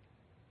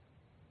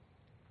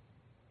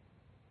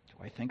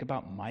 I think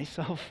about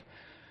myself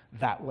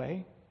that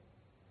way?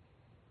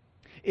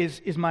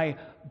 Is my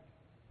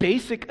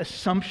basic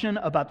assumption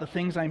about the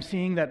things I'm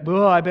seeing that,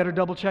 I better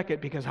double check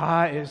it because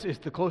is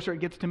the closer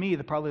it gets to me,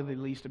 probably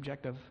the least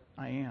objective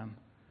I am.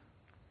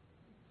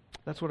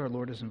 That's what our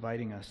Lord is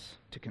inviting us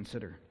to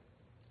consider.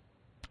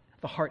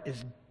 The heart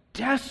is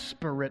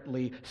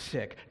desperately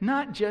sick,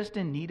 not just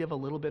in need of a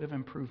little bit of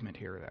improvement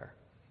here or there.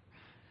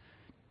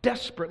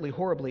 Desperately,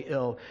 horribly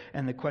ill,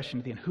 and the question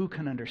at the end, who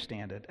can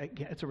understand it?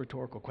 Again, it's a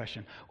rhetorical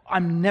question.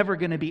 I'm never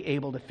going to be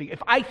able to figure.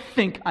 If I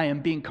think I am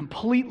being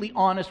completely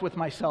honest with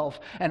myself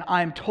and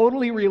I'm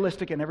totally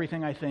realistic in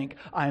everything I think,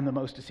 I am the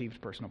most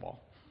deceived person of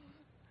all.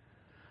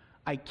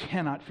 I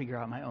cannot figure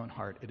out my own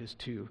heart. It is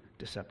too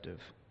deceptive.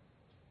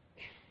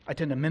 I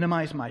tend to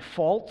minimize my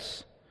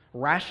faults,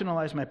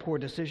 rationalize my poor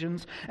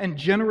decisions, and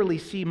generally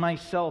see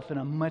myself in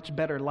a much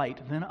better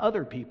light than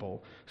other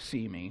people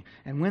see me.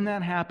 And when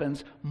that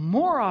happens,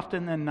 more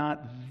often than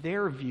not,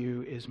 their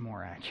view is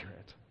more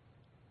accurate.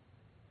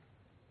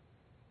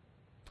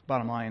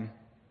 Bottom line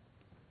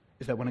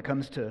is that when it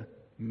comes to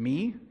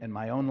me and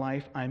my own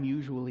life, I'm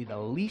usually the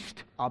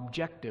least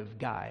objective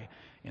guy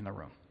in the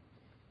room.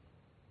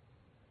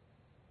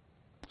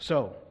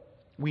 So,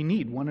 we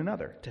need one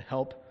another to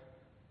help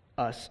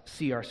us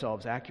see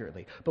ourselves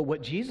accurately. But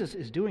what Jesus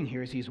is doing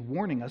here is he's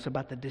warning us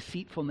about the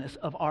deceitfulness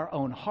of our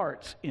own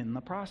hearts in the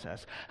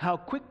process. How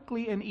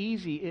quickly and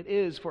easy it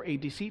is for a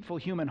deceitful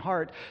human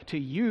heart to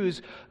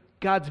use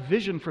God's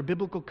vision for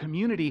biblical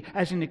community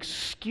as an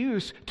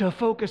excuse to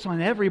focus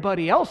on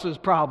everybody else's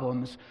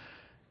problems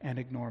and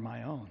ignore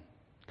my own.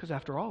 Because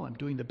after all, I'm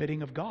doing the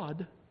bidding of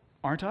God,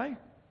 aren't I?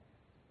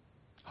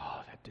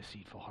 Oh, that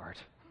deceitful heart.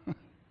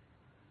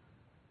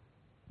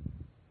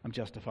 I'm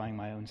justifying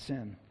my own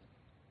sin.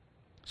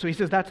 So he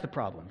says that's the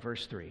problem,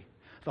 verse 3.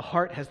 The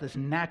heart has this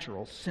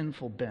natural,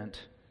 sinful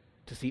bent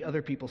to see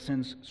other people's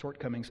sins,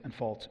 shortcomings, and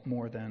faults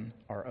more than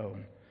our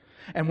own.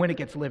 And when it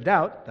gets lived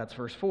out, that's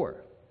verse 4.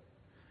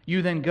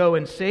 You then go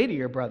and say to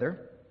your brother,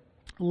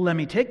 let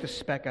me take the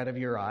speck out of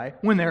your eye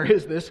when there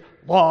is this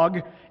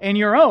log in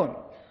your own.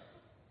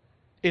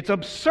 It's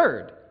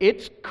absurd.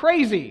 It's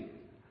crazy.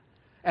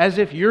 As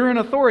if you're an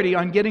authority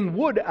on getting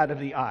wood out of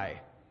the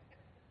eye.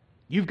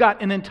 You've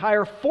got an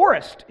entire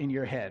forest in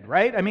your head,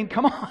 right? I mean,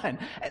 come on.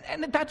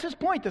 And that's his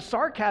point. The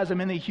sarcasm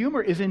and the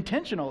humor is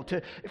intentional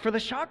for the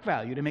shock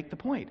value, to make the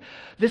point.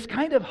 This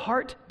kind of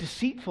heart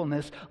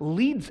deceitfulness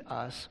leads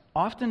us,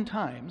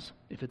 oftentimes,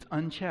 if it's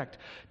unchecked,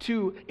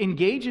 to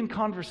engage in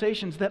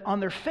conversations that on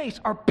their face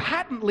are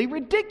patently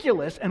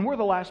ridiculous, and we're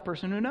the last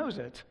person who knows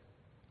it.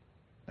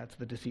 That's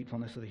the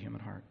deceitfulness of the human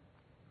heart.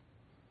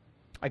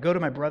 I go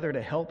to my brother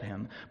to help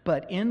him,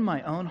 but in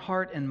my own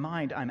heart and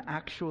mind, I'm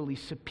actually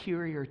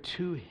superior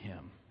to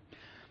him.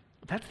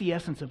 That's the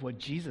essence of what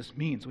Jesus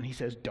means when he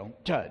says,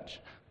 don't judge.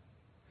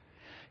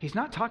 He's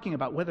not talking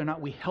about whether or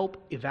not we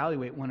help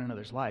evaluate one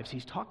another's lives.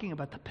 He's talking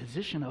about the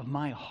position of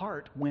my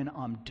heart when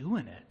I'm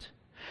doing it.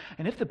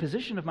 And if the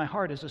position of my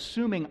heart is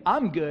assuming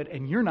I'm good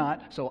and you're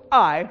not, so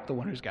I, the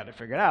one who's got it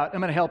figured out, I'm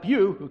going to help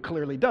you, who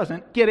clearly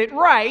doesn't, get it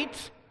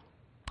right.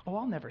 Oh,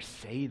 I'll never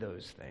say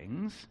those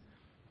things.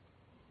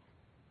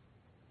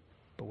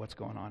 But what's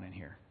going on in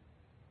here?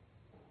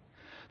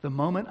 The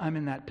moment I'm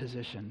in that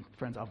position,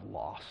 friends, I've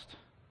lost.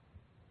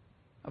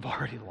 I've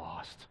already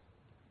lost.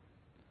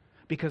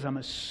 Because I'm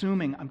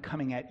assuming I'm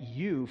coming at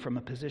you from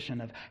a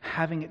position of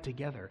having it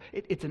together.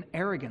 It's an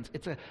arrogance.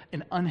 It's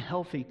an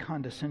unhealthy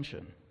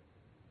condescension.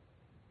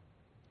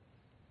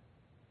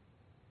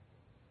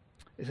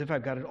 As if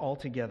I've got it all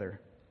together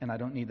and I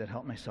don't need that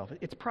help myself.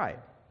 It's pride.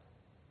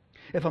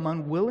 If I'm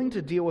unwilling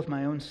to deal with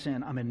my own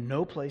sin, I'm in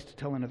no place to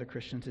tell another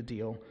Christian to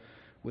deal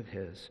with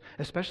his,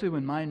 especially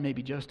when mine may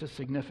be just as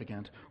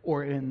significant,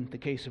 or in the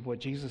case of what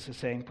Jesus is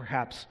saying,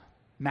 perhaps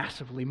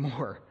massively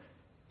more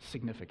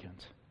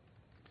significant.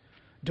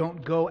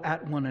 Don't go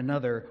at one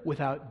another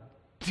without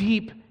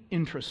deep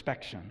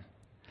introspection,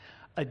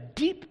 a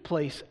deep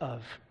place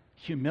of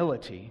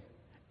humility,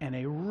 and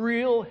a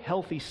real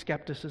healthy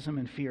skepticism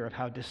and fear of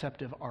how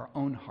deceptive our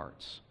own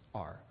hearts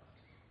are.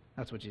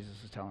 That's what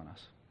Jesus is telling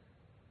us.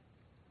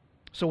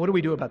 So what do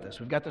we do about this?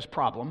 We've got this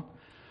problem.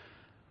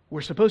 We're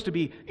supposed to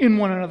be in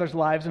one another's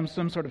lives in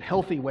some sort of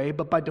healthy way,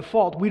 but by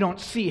default, we don't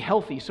see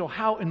healthy. So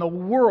how in the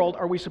world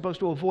are we supposed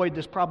to avoid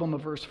this problem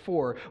of verse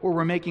 4, where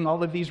we're making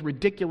all of these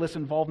ridiculous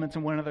involvements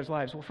in one another's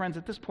lives? Well, friends,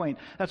 at this point,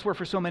 that's where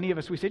for so many of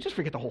us we say, just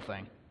forget the whole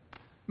thing.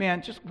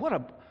 Man,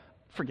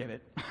 forget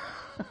it.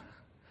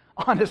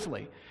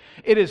 Honestly,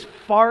 it is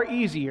far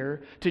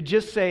easier to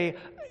just say,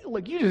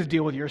 look, you just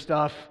deal with your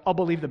stuff. I'll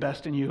believe the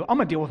best in you. I'm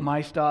going to deal with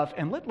my stuff,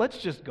 and let's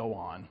just go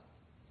on.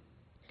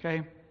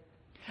 Okay?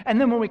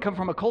 And then when we come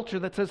from a culture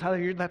that says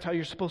that's how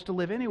you're supposed to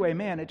live anyway,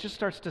 man, it just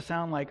starts to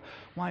sound like,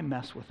 why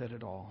mess with it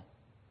at all?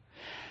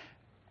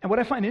 And what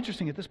I find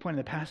interesting at this point in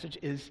the passage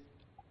is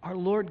our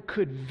Lord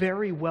could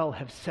very well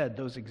have said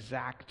those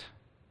exact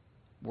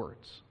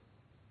words.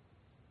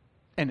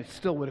 And it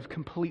still would have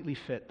completely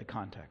fit the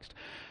context.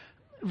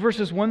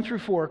 Verses 1 through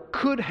 4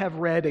 could have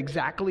read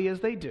exactly as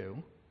they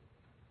do.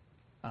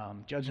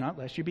 Judge not,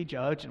 lest you be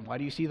judged. And why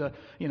do you see go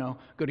to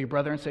your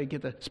brother and say,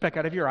 get the speck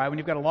out of your eye when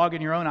you've got a log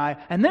in your own eye?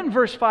 And then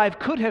verse 5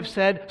 could have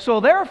said, so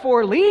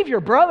therefore leave your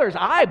brother's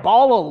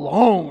eyeball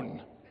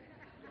alone.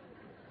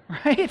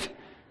 Right?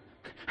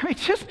 I mean,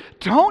 just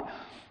don't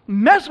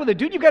mess with it,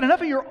 dude. You've got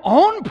enough of your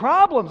own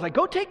problems. Like,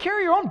 go take care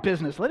of your own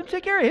business. Let him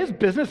take care of his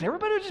business.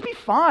 Everybody will just be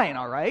fine,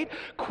 all right?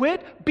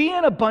 Quit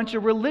being a bunch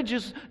of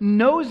religious,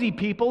 nosy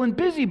people and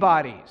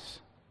busybodies.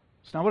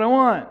 It's not what I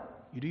want.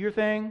 You do your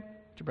thing.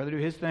 Your brother do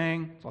his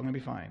thing, it's all going to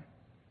be fine.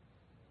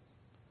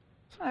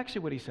 It's not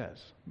actually what he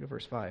says. Go to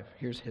verse 5.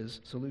 Here's his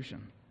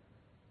solution.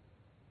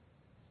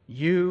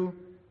 You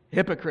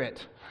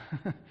hypocrite.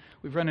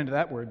 We've run into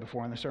that word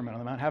before in the Sermon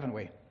on the Mount, haven't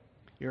we?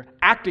 You're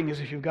acting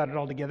as if you've got it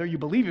all together. You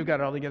believe you've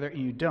got it all together,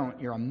 and you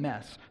don't. You're a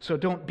mess. So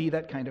don't be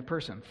that kind of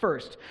person.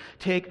 First,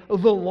 take the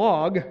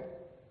log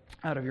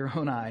out of your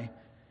own eye.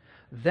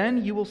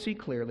 Then you will see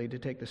clearly to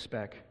take the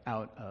speck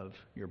out of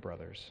your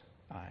brother's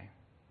eye.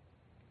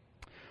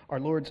 Our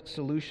Lord's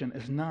solution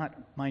is not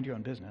mind your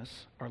own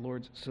business. Our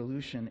Lord's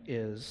solution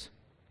is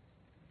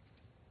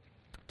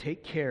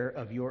take care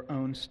of your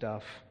own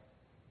stuff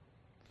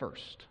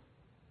first.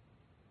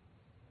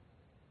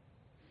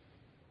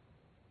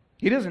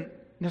 He doesn't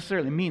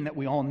necessarily mean that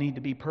we all need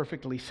to be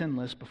perfectly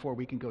sinless before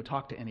we can go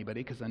talk to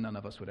anybody, because then none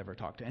of us would ever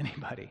talk to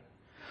anybody.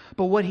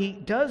 But what he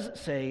does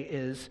say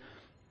is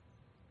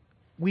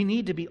we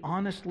need to be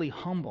honestly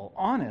humble,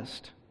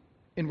 honest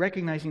in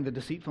recognizing the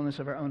deceitfulness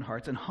of our own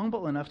hearts, and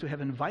humble enough to have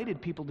invited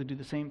people to do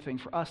the same thing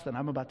for us that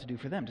I'm about to do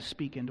for them, to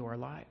speak into our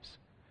lives.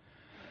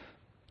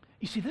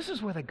 You see, this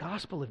is where the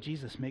gospel of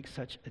Jesus makes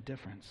such a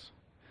difference.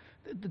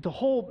 The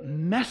whole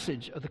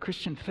message of the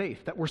Christian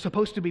faith that we're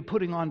supposed to be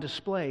putting on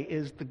display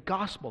is the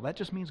gospel. That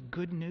just means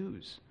good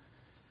news.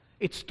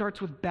 It starts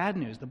with bad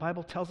news. The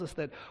Bible tells us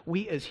that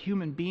we as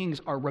human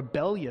beings are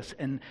rebellious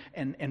and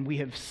we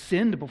have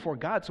sinned before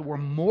God, so we're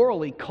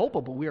morally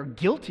culpable. We are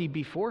guilty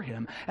before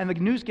Him. And the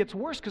news gets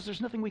worse because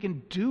there's nothing we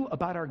can do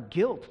about our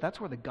guilt. That's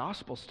where the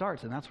gospel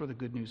starts, and that's where the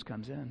good news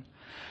comes in.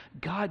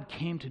 God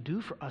came to do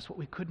for us what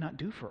we could not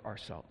do for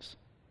ourselves.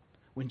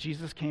 When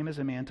Jesus came as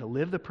a man to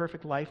live the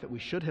perfect life that we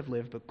should have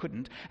lived but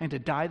couldn't, and to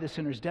die the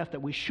sinner's death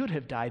that we should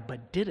have died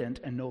but didn't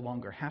and no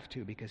longer have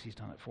to because He's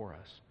done it for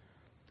us.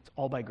 It's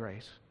all by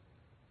grace.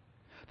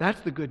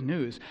 That's the good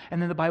news.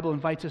 And then the Bible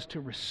invites us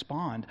to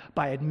respond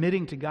by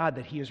admitting to God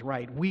that He is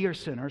right. We are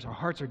sinners. Our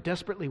hearts are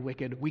desperately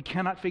wicked. We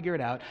cannot figure it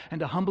out. And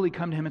to humbly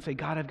come to Him and say,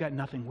 God, I've got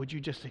nothing. Would you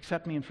just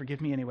accept me and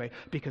forgive me anyway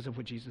because of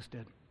what Jesus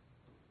did?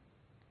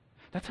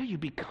 That's how you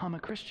become a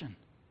Christian.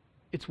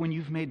 It's when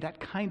you've made that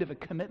kind of a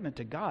commitment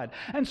to God.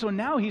 And so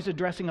now He's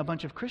addressing a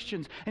bunch of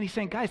Christians, and He's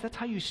saying, guys, that's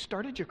how you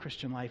started your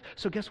Christian life.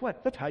 So guess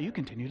what? That's how you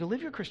continue to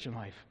live your Christian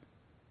life.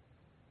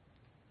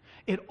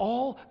 It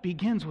all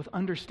begins with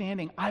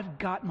understanding I've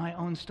got my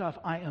own stuff.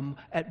 I am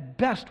at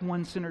best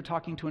one sinner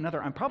talking to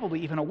another. I'm probably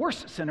even a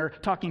worse sinner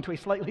talking to a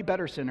slightly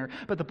better sinner.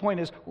 But the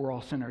point is, we're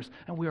all sinners.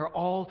 And we are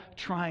all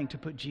trying to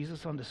put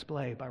Jesus on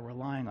display by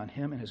relying on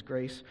Him and His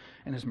grace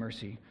and His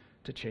mercy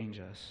to change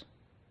us.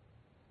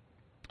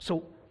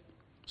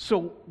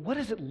 So what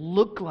does it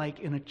look like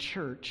in a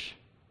church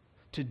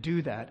to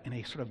do that in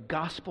a sort of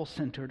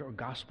gospel-centered or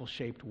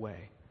gospel-shaped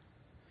way?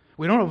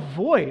 We don't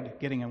avoid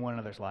getting in one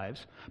another's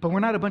lives, but we're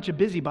not a bunch of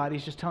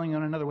busybodies just telling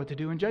one another what to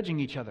do and judging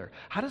each other.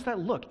 How does that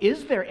look?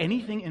 Is there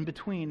anything in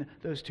between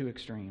those two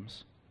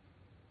extremes?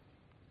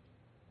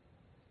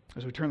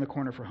 As we turn the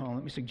corner for home,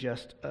 let me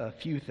suggest a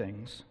few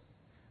things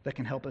that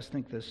can help us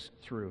think this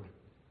through.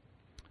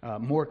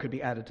 More could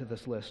be added to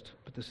this list,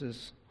 but this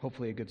is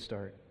hopefully a good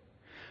start.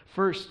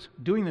 First,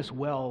 doing this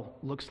well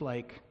looks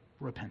like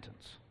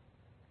repentance.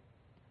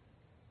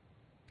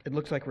 It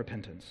looks like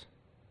repentance.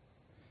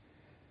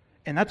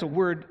 And that's a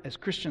word, as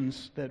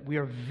Christians, that we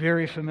are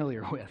very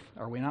familiar with,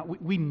 are we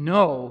not? We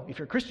know, if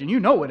you're a Christian,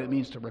 you know what it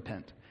means to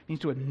repent. It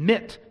means to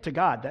admit to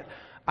God that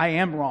I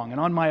am wrong,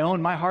 and on my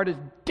own, my heart is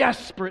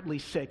desperately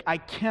sick. I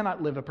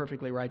cannot live a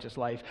perfectly righteous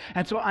life.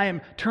 And so I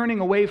am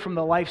turning away from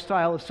the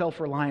lifestyle of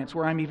self-reliance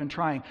where I'm even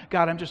trying.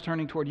 God, I'm just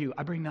turning toward You.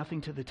 I bring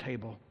nothing to the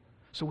table.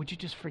 So would You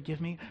just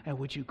forgive me, and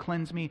would You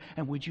cleanse me,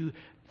 and would You,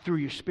 through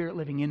Your Spirit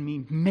living in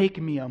me,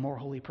 make me a more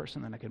holy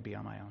person than I could be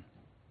on my own?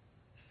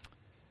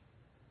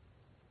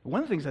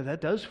 One of the things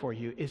that does for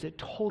you is it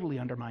totally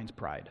undermines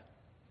pride.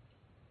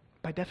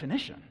 By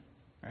definition,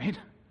 right?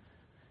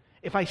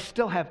 If I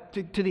still have,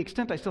 to the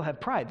extent I still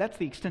have pride, that's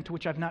the extent to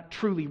which I've not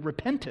truly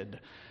repented.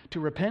 To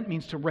repent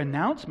means to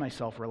renounce my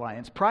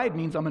self-reliance. Pride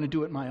means I'm going to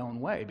do it my own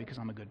way because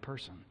I'm a good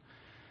person.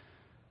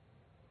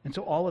 And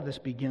so all of this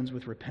begins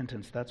with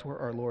repentance. That's where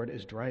our Lord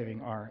is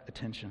driving our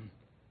attention.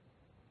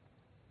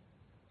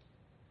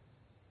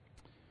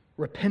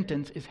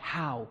 Repentance is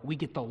how we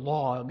get the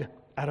log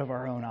out of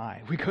our own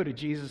eye. We go to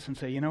Jesus and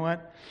say, you know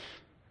what?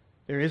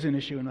 There is an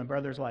issue in my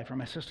brother's life or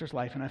my sister's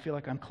life, and I feel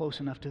like I'm close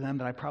enough to them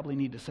that I probably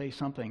need to say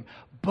something.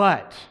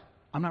 But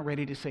I'm not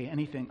ready to say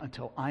anything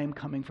until I am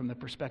coming from the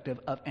perspective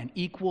of an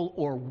equal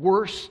or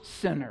worse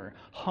sinner,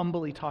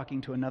 humbly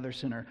talking to another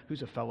sinner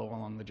who's a fellow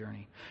along the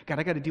journey. God,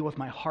 I got to deal with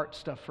my heart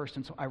stuff first,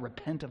 and so I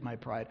repent of my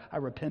pride. I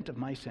repent of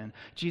my sin.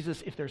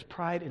 Jesus, if there's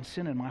pride and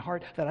sin in my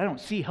heart that I don't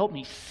see, help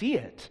me see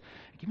it.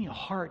 Give me a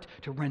heart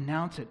to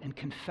renounce it and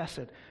confess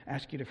it,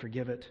 ask You to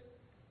forgive it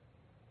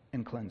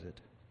and cleanse it.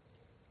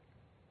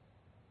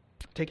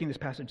 Taking this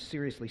passage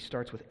seriously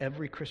starts with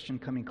every Christian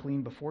coming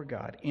clean before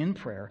God in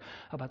prayer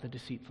about the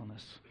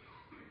deceitfulness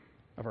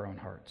of our own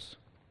hearts.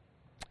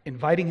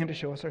 Inviting Him to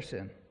show us our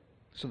sin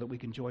so that we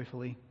can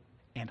joyfully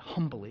and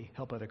humbly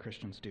help other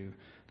Christians do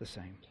the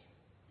same.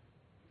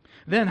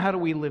 Then how do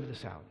we live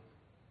this out?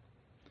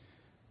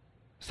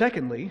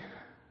 Secondly,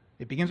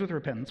 it begins with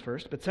repentance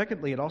first, but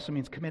secondly, it also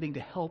means committing to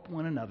help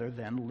one another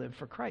then live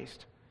for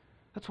Christ.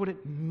 That's what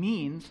it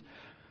means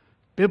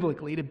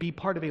biblically to be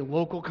part of a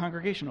local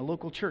congregation, a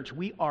local church.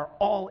 We are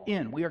all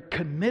in. We are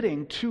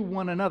committing to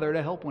one another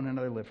to help one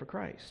another live for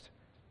Christ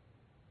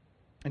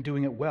and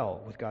doing it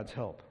well with God's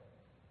help.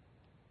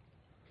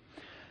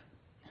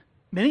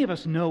 Many of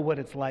us know what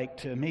it's like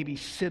to maybe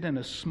sit in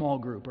a small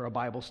group or a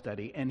Bible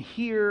study and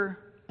hear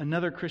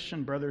another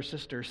Christian brother or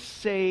sister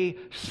say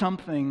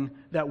something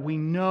that we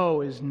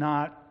know is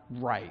not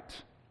right.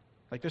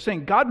 Like they're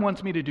saying, God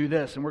wants me to do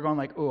this, and we're going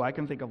like, oh, I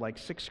can think of like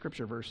 6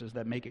 scripture verses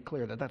that make it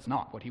clear that that's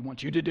not what He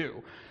wants you to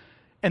do.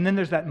 And then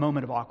there's that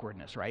moment of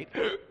awkwardness, right?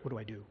 What do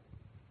I do?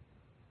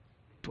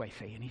 Do I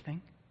say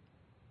anything?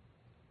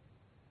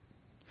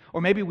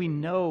 Or maybe we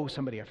know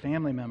somebody, a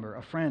family member,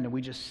 a friend, and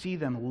we just see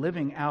them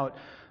living out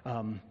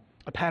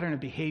a pattern of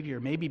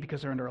behavior, maybe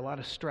because they're under a lot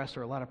of stress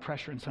or a lot of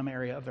pressure in some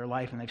area of their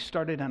life, and they've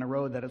started down a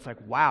road that it's like,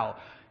 wow,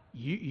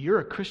 you're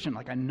a Christian.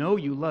 Like, I know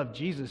you love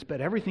Jesus, but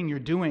everything you're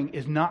doing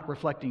is not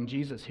reflecting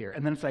Jesus here.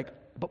 And then it's like,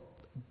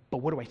 but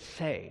what do I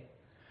say?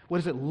 What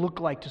does it look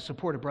like to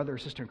support a brother or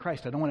sister in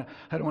Christ? I don't want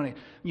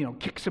to,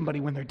 kick somebody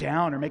when they're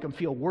down or make them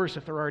feel worse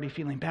if they're already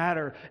feeling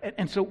bad.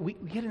 And so we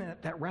get in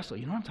that wrestle.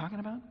 You know what I'm talking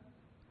about?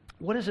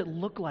 What does it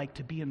look like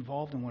to be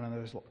involved in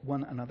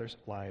one another's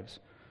lives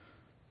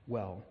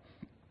well?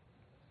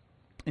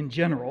 In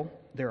general,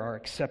 there are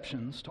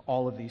exceptions to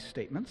all of these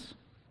statements,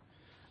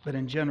 but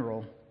in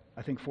general,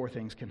 I think 4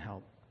 things can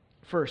help.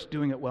 First,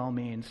 doing it well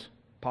means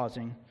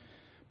pausing,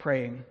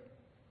 praying,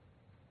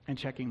 and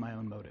checking my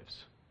own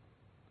motives.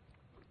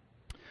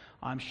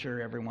 I'm sure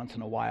every once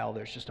in a while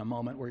there's just a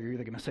moment where you're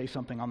either going to say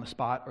something on the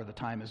spot or the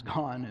time is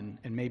gone,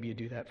 and maybe you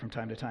do that from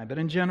time to time. But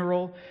in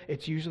general,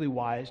 it's usually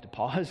wise to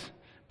pause,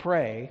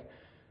 pray,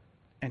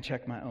 and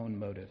check my own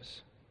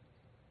motives.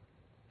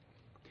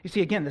 You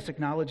see, again, this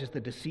acknowledges the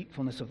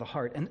deceitfulness of the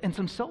heart and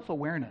some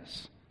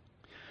self-awareness.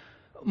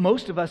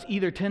 Most of us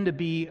either tend to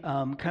be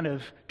kind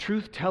of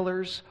truth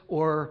tellers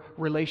or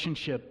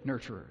relationship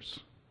nurturers,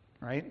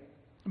 right?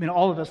 I mean,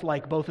 all of us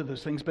like both of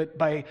those things, but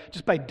by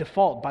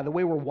default, by the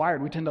way we're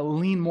wired, we tend to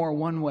lean more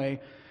one way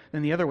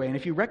than the other way. And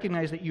if you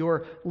recognize that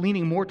you're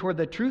leaning more toward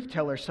the truth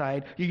teller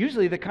side, you're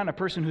usually the kind of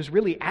person who's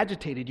really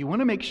agitated. You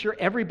want to make sure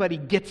everybody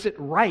gets it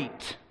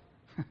right.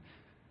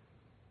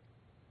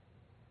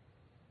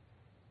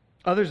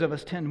 Others of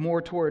us tend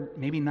more toward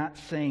maybe not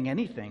saying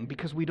anything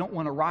because we don't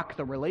want to rock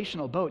the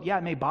relational boat. Yeah,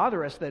 it may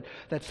bother us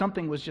that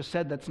something was just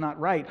said that's not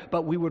right,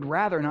 but we would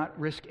rather not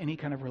risk any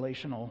kind of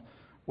relational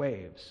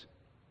waves.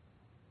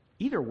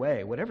 Either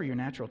way, whatever your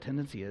natural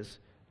tendency is,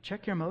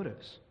 check your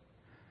motives.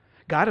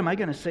 God, am I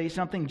going to say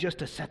something just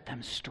to set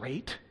them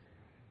straight?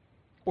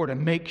 Or to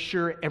make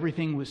sure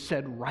everything was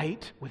said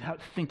right without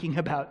thinking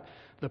about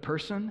the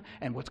person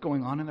and what's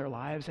going on in their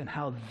lives and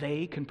how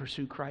they can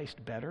pursue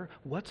Christ better?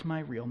 What's my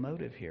real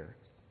motive here?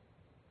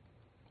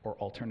 Or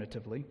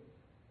alternatively,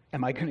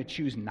 am I going to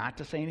choose not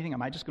to say anything?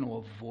 Am I just going to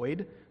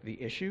avoid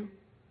the issue?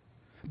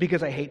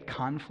 Because I hate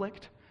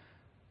conflict?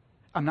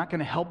 I'm not going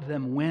to help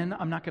them win.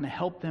 I'm not going to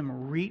help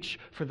them reach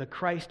for the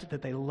Christ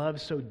that they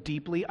love so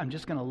deeply. I'm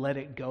just going to let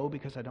it go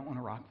because I don't want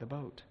to rock the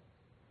boat.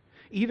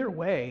 Either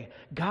way,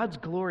 God's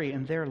glory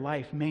in their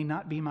life may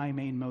not be my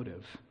main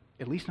motive,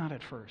 at least not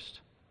at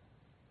first.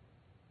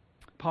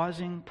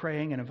 Pausing,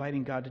 praying, and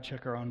inviting God to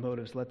check our own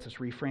motives lets us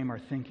reframe our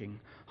thinking,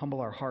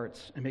 humble our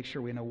hearts, and make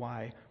sure we know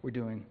why we're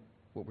doing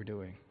what we're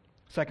doing.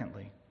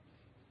 Secondly,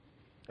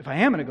 if I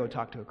am going to go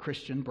talk to a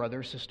Christian brother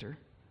or sister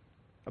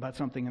about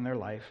something in their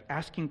life,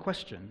 asking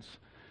questions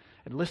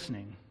and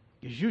listening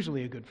is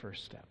usually a good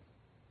first step.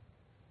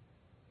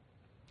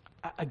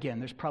 Again,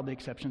 there's probably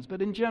exceptions,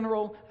 but in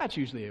general, that's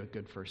usually a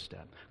good first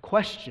step.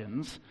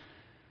 Questions,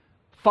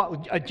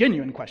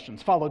 genuine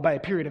questions, followed by a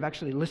period of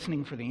actually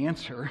listening for the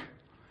answer,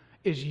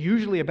 is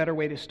usually a better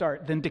way to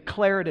start than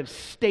declarative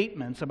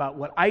statements about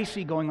what I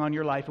see going on in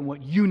your life and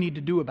what you need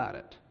to do about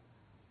it.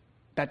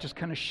 That just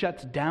kind of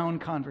shuts down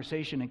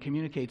conversation and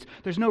communicates.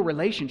 There's no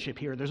relationship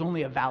here. There's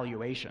only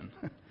evaluation.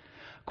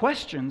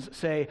 Questions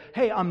say,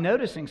 hey, I'm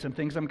noticing some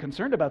things. I'm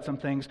concerned about some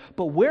things,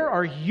 but where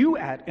are you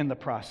at in the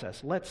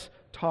process? Let's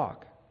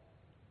talk.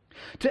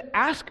 To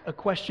ask a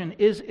question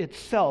is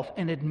itself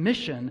an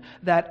admission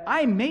that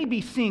I may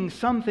be seeing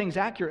some things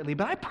accurately,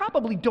 but I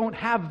probably don't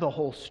have the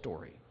whole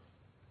story.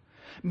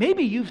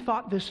 Maybe you've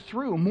thought this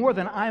through more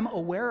than I'm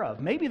aware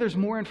of. Maybe there's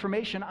more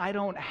information I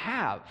don't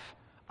have.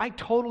 I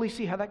totally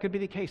see how that could be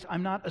the case.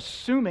 I'm not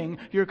assuming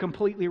you're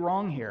completely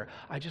wrong here.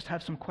 I just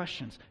have some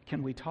questions.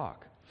 Can we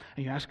talk?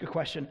 And you ask a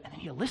question, and then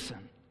you listen.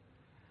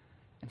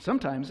 And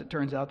sometimes it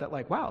turns out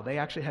that, wow, they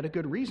actually had a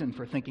good reason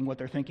for thinking what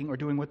they're thinking or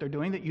doing what they're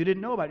doing that you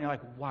didn't know about. And you're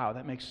like, wow,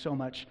 that makes so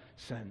much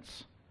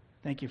sense.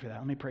 Thank you for that.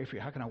 Let me pray for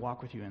you. How can I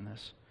walk with you in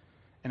this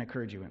and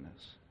encourage you in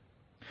this?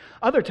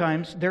 Other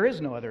times, there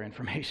is no other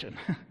information.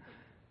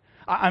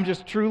 I'm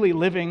just truly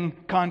living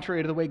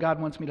contrary to the way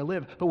God wants me to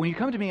live. But when you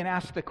come to me and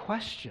ask the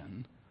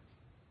question,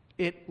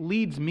 it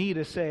leads me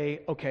to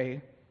say,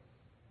 okay,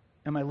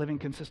 am I living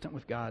consistent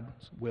with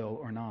God's will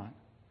or not?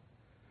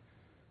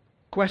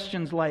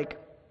 Questions like,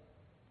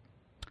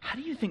 how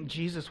do you think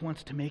Jesus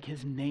wants to make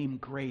his name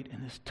great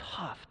in this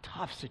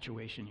tough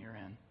situation you're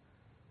in?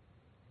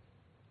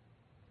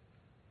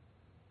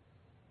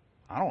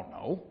 I don't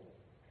know.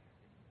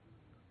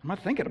 I'm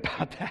not thinking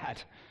about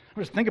that.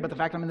 I'm just thinking about the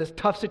fact I'm in this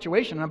tough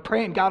situation and I'm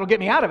praying God will get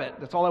me out of it.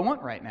 That's all I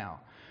want right now.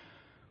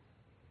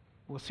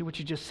 Well, see, what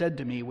you just said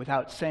to me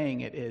without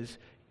saying it is,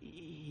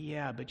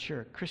 yeah, but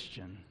you're a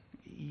Christian.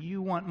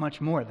 You want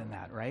much more than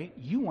that, right?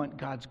 You want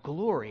God's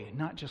glory,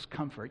 not just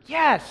comfort.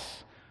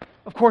 Yes,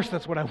 of course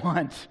that's what I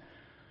want.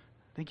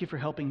 Thank you for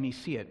helping me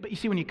see it. But you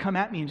see, when you come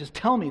at me and just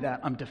tell me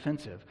that, I'm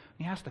defensive.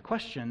 When you ask the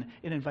question,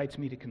 it invites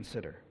me to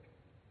consider.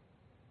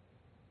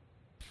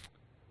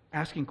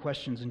 Asking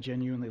questions and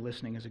genuinely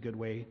listening is a good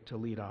way to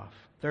lead off.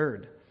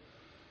 Third,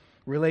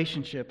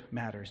 relationship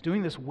matters.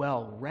 Doing this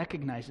well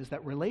recognizes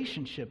that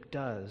relationship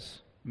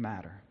does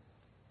matter.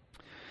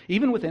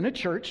 Even within a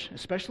church,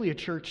 especially a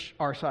church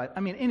our size,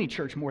 any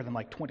church more than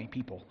 20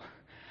 people,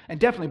 and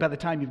definitely by the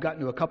time you've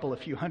gotten to a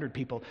few hundred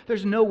people,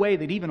 there's no way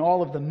that even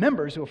all of the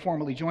members who have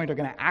formally joined are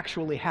going to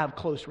actually have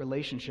close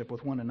relationship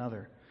with one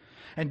another.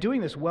 And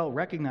doing this well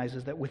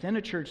recognizes that within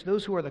a church,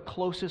 those who are the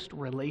closest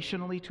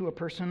relationally to a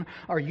person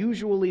are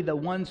usually the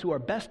ones who are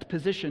best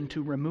positioned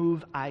to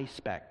remove eye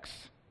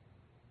specks.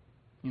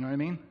 You know what I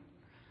mean?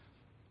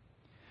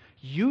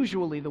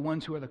 Usually the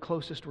ones who are the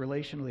closest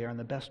relationally are in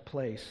the best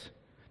place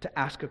to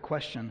ask a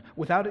question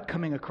without it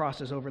coming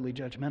across as overly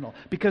judgmental,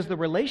 because the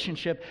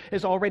relationship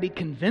has already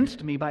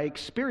convinced me by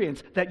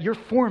experience that you're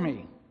for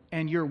me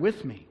and you're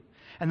with me.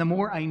 And the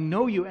more I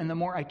know you and the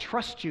more I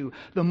trust you,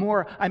 the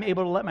more I'm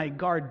able to let my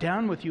guard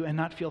down with you and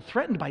not feel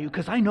threatened by you,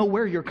 because I know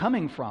where you're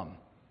coming from.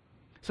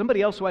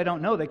 Somebody else who I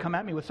don't know, they come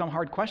at me with some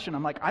hard question.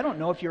 I'm like, I don't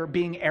know if you're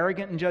being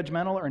arrogant and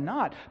judgmental or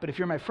not, but if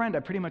you're my friend, I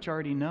pretty much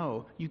already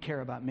know you care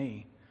about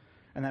me.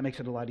 And that makes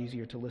it a lot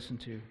easier to listen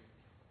to.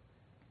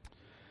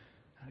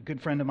 A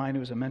good friend of mine who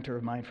was a mentor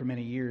of mine for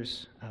many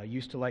years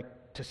used to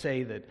like to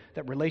say that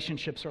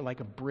relationships are like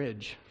a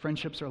bridge.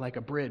 Friendships are like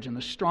a bridge. And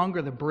the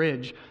stronger the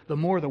bridge, the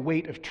more the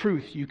weight of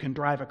truth you can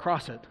drive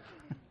across it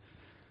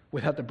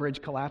without the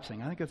bridge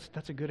collapsing. I think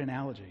that's a good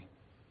analogy.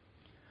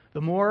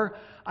 The more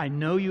I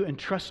know you and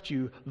trust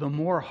you, the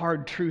more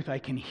hard truth I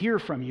can hear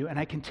from you, and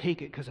I can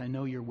take it because I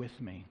know you're with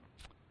me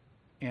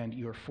and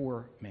you're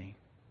for me.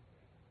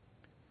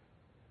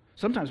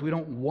 Sometimes we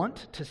don't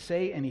want to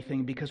say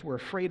anything because we're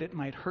afraid it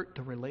might hurt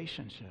the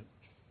relationship.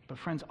 But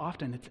friends,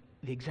 often it's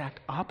the exact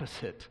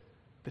opposite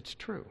that's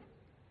true.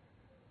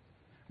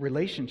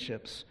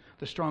 Relationships,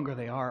 the stronger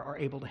they are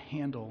able to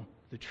handle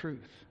the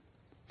truth.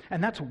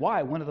 And that's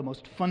why one of the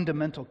most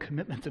fundamental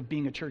commitments of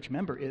being a church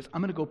member is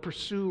I'm going to go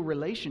pursue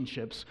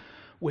relationships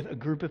with a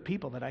group of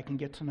people that I can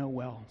get to know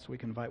well so we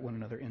can invite one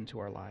another into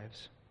our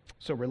lives.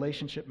 So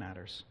relationship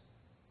matters.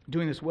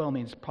 Doing this well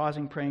means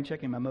pausing, praying,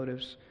 checking my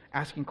motives,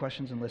 asking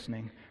questions and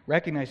listening,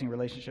 recognizing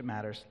relationship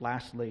matters.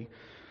 Lastly,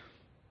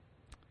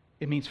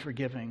 it means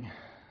forgiving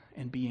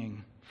and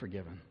being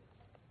forgiven.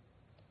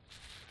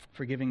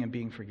 Forgiving and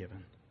being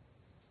forgiven.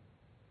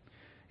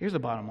 Here's the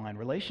bottom line.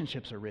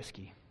 Relationships are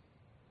risky.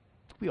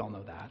 We all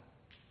know that,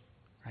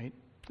 right?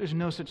 There's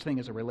no such thing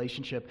as a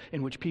relationship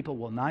in which people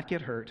will not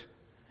get hurt,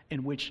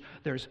 in which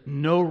there's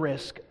no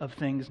risk of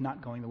things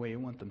not going the way you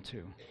want them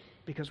to,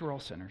 because we're all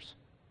sinners.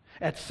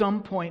 At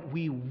some point,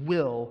 we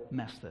will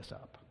mess this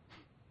up.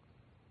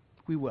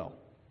 We will.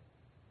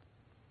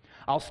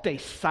 I'll stay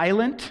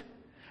silent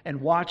and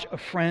watch a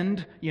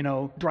friend,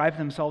 drive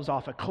themselves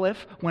off a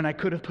cliff when I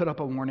could have put up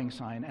a warning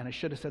sign and I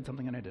should have said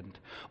something and I didn't.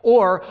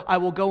 Or I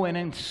will go in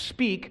and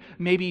speak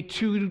maybe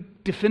too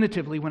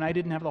definitively when I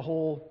didn't have the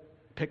whole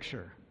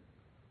picture.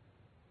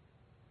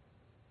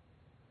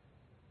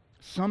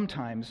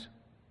 Sometimes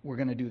we're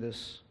going to do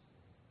this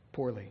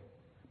poorly,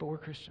 but we're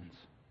Christians.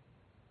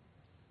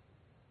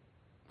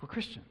 We're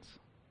Christians.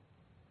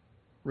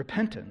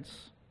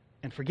 Repentance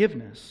and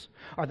forgiveness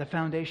are the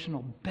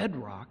foundational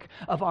bedrock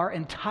of our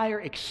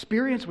entire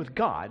experience with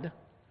God,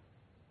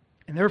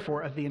 and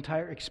therefore of the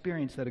entire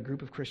experience that a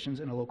group of Christians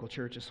in a local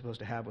church is supposed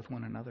to have with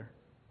one another.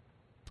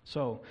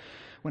 So,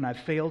 when I've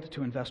failed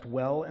to invest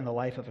well in the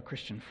life of a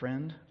Christian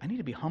friend, I need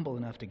to be humble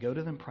enough to go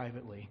to them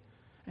privately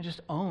and just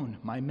own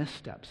my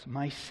missteps,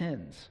 my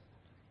sins,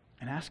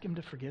 and ask him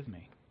to forgive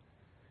me.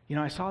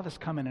 I saw this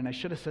coming and I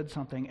should have said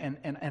something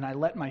and I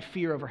let my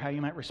fear over how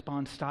you might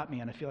respond stop me,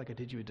 and I feel like I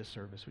did you a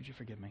disservice. Would you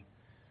forgive me?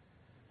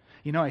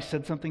 I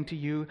said something to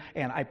you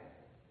and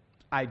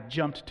I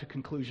jumped to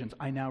conclusions.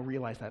 I now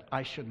realize that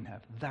I shouldn't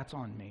have. That's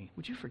on me.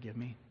 Would you forgive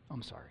me?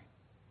 I'm sorry.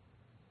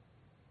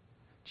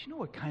 Do you know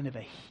what kind of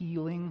a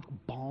healing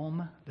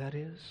balm that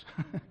is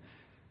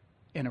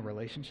in a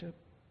relationship?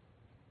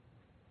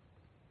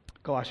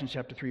 Colossians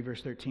chapter 3,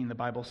 verse 13, the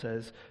Bible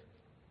says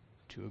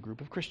to a group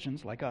of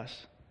Christians like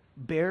us,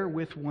 bear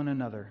with one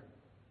another.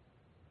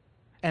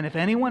 And if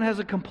anyone has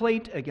a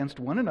complaint against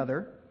one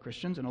another,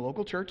 Christians in a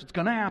local church, it's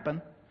going to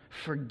happen,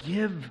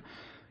 forgive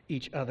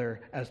each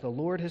other as the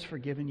Lord has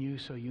forgiven you,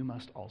 so you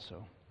must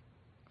also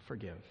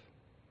forgive.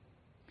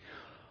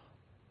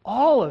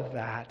 All of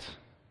that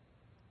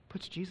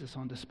puts Jesus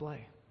on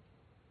display.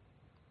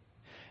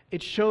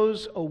 It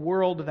shows a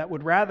world that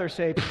would rather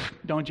say,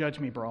 don't judge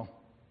me, bro.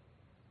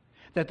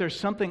 That there's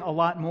something a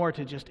lot more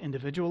to just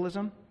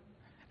individualism,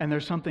 and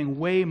there's something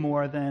way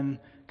more than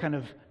kind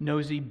of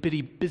nosy,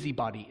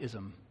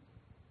 busybodyism.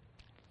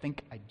 I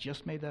think I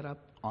just made that up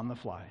on the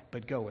fly,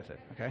 but go with it,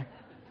 okay?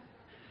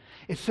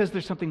 It says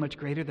there's something much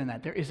greater than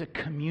that. There is a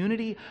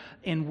community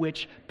in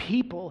which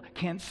people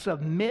can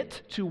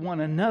submit to one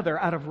another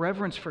out of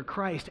reverence for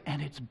Christ,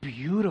 and it's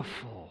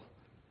beautiful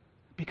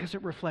because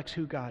it reflects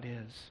who God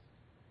is.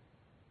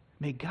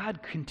 May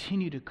God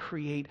continue to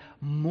create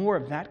more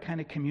of that kind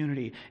of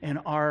community in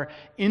our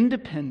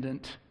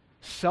independent,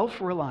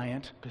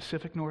 self-reliant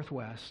Pacific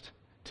Northwest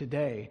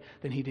today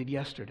than he did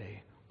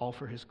yesterday, all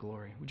for his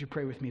glory. Would you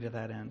pray with me to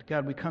that end?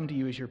 God, we come to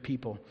you as your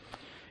people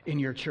in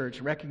your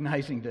church,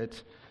 recognizing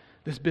that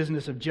this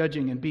business of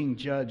judging and being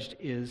judged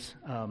is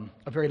a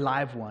very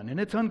live one, and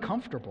it's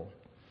uncomfortable.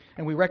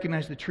 And we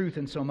recognize the truth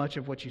in so much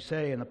of what you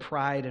say and the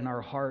pride in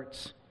our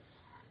hearts.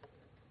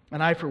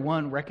 And I, for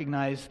one,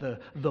 recognize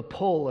the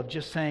pull of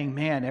just saying,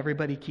 man,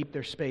 everybody keep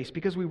their space,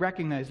 because we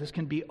recognize this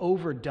can be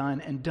overdone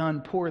and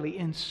done poorly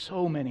in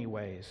so many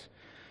ways.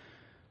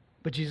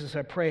 But Jesus,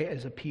 I pray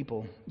as a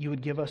people, you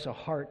would give us a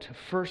heart to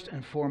first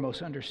and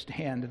foremost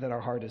understand that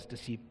our heart is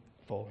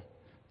deceitful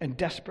and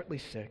desperately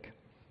sick,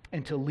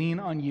 and to lean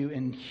on you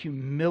in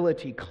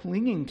humility,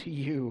 clinging to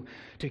you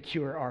to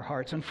cure our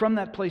hearts. And from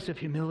that place of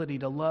humility,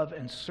 to love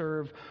and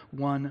serve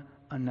one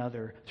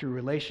another through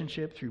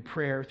relationship, through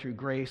prayer, through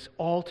grace,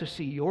 all to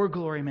see your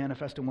glory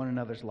manifest in one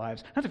another's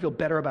lives. Not to feel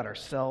better about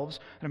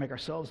ourselves, not to make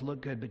ourselves look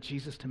good, but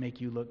Jesus, to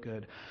make you look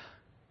good.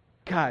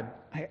 God,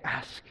 I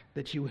ask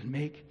that you would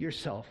make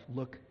yourself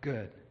look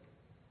good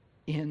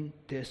in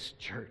this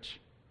church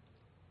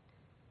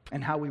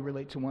and how we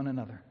relate to one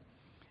another.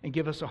 And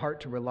give us a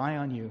heart to rely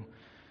on you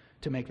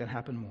to make that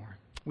happen more.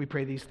 We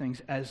pray these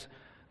things as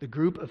the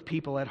group of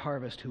people at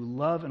Harvest who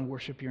love and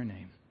worship your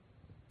name.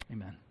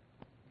 Amen.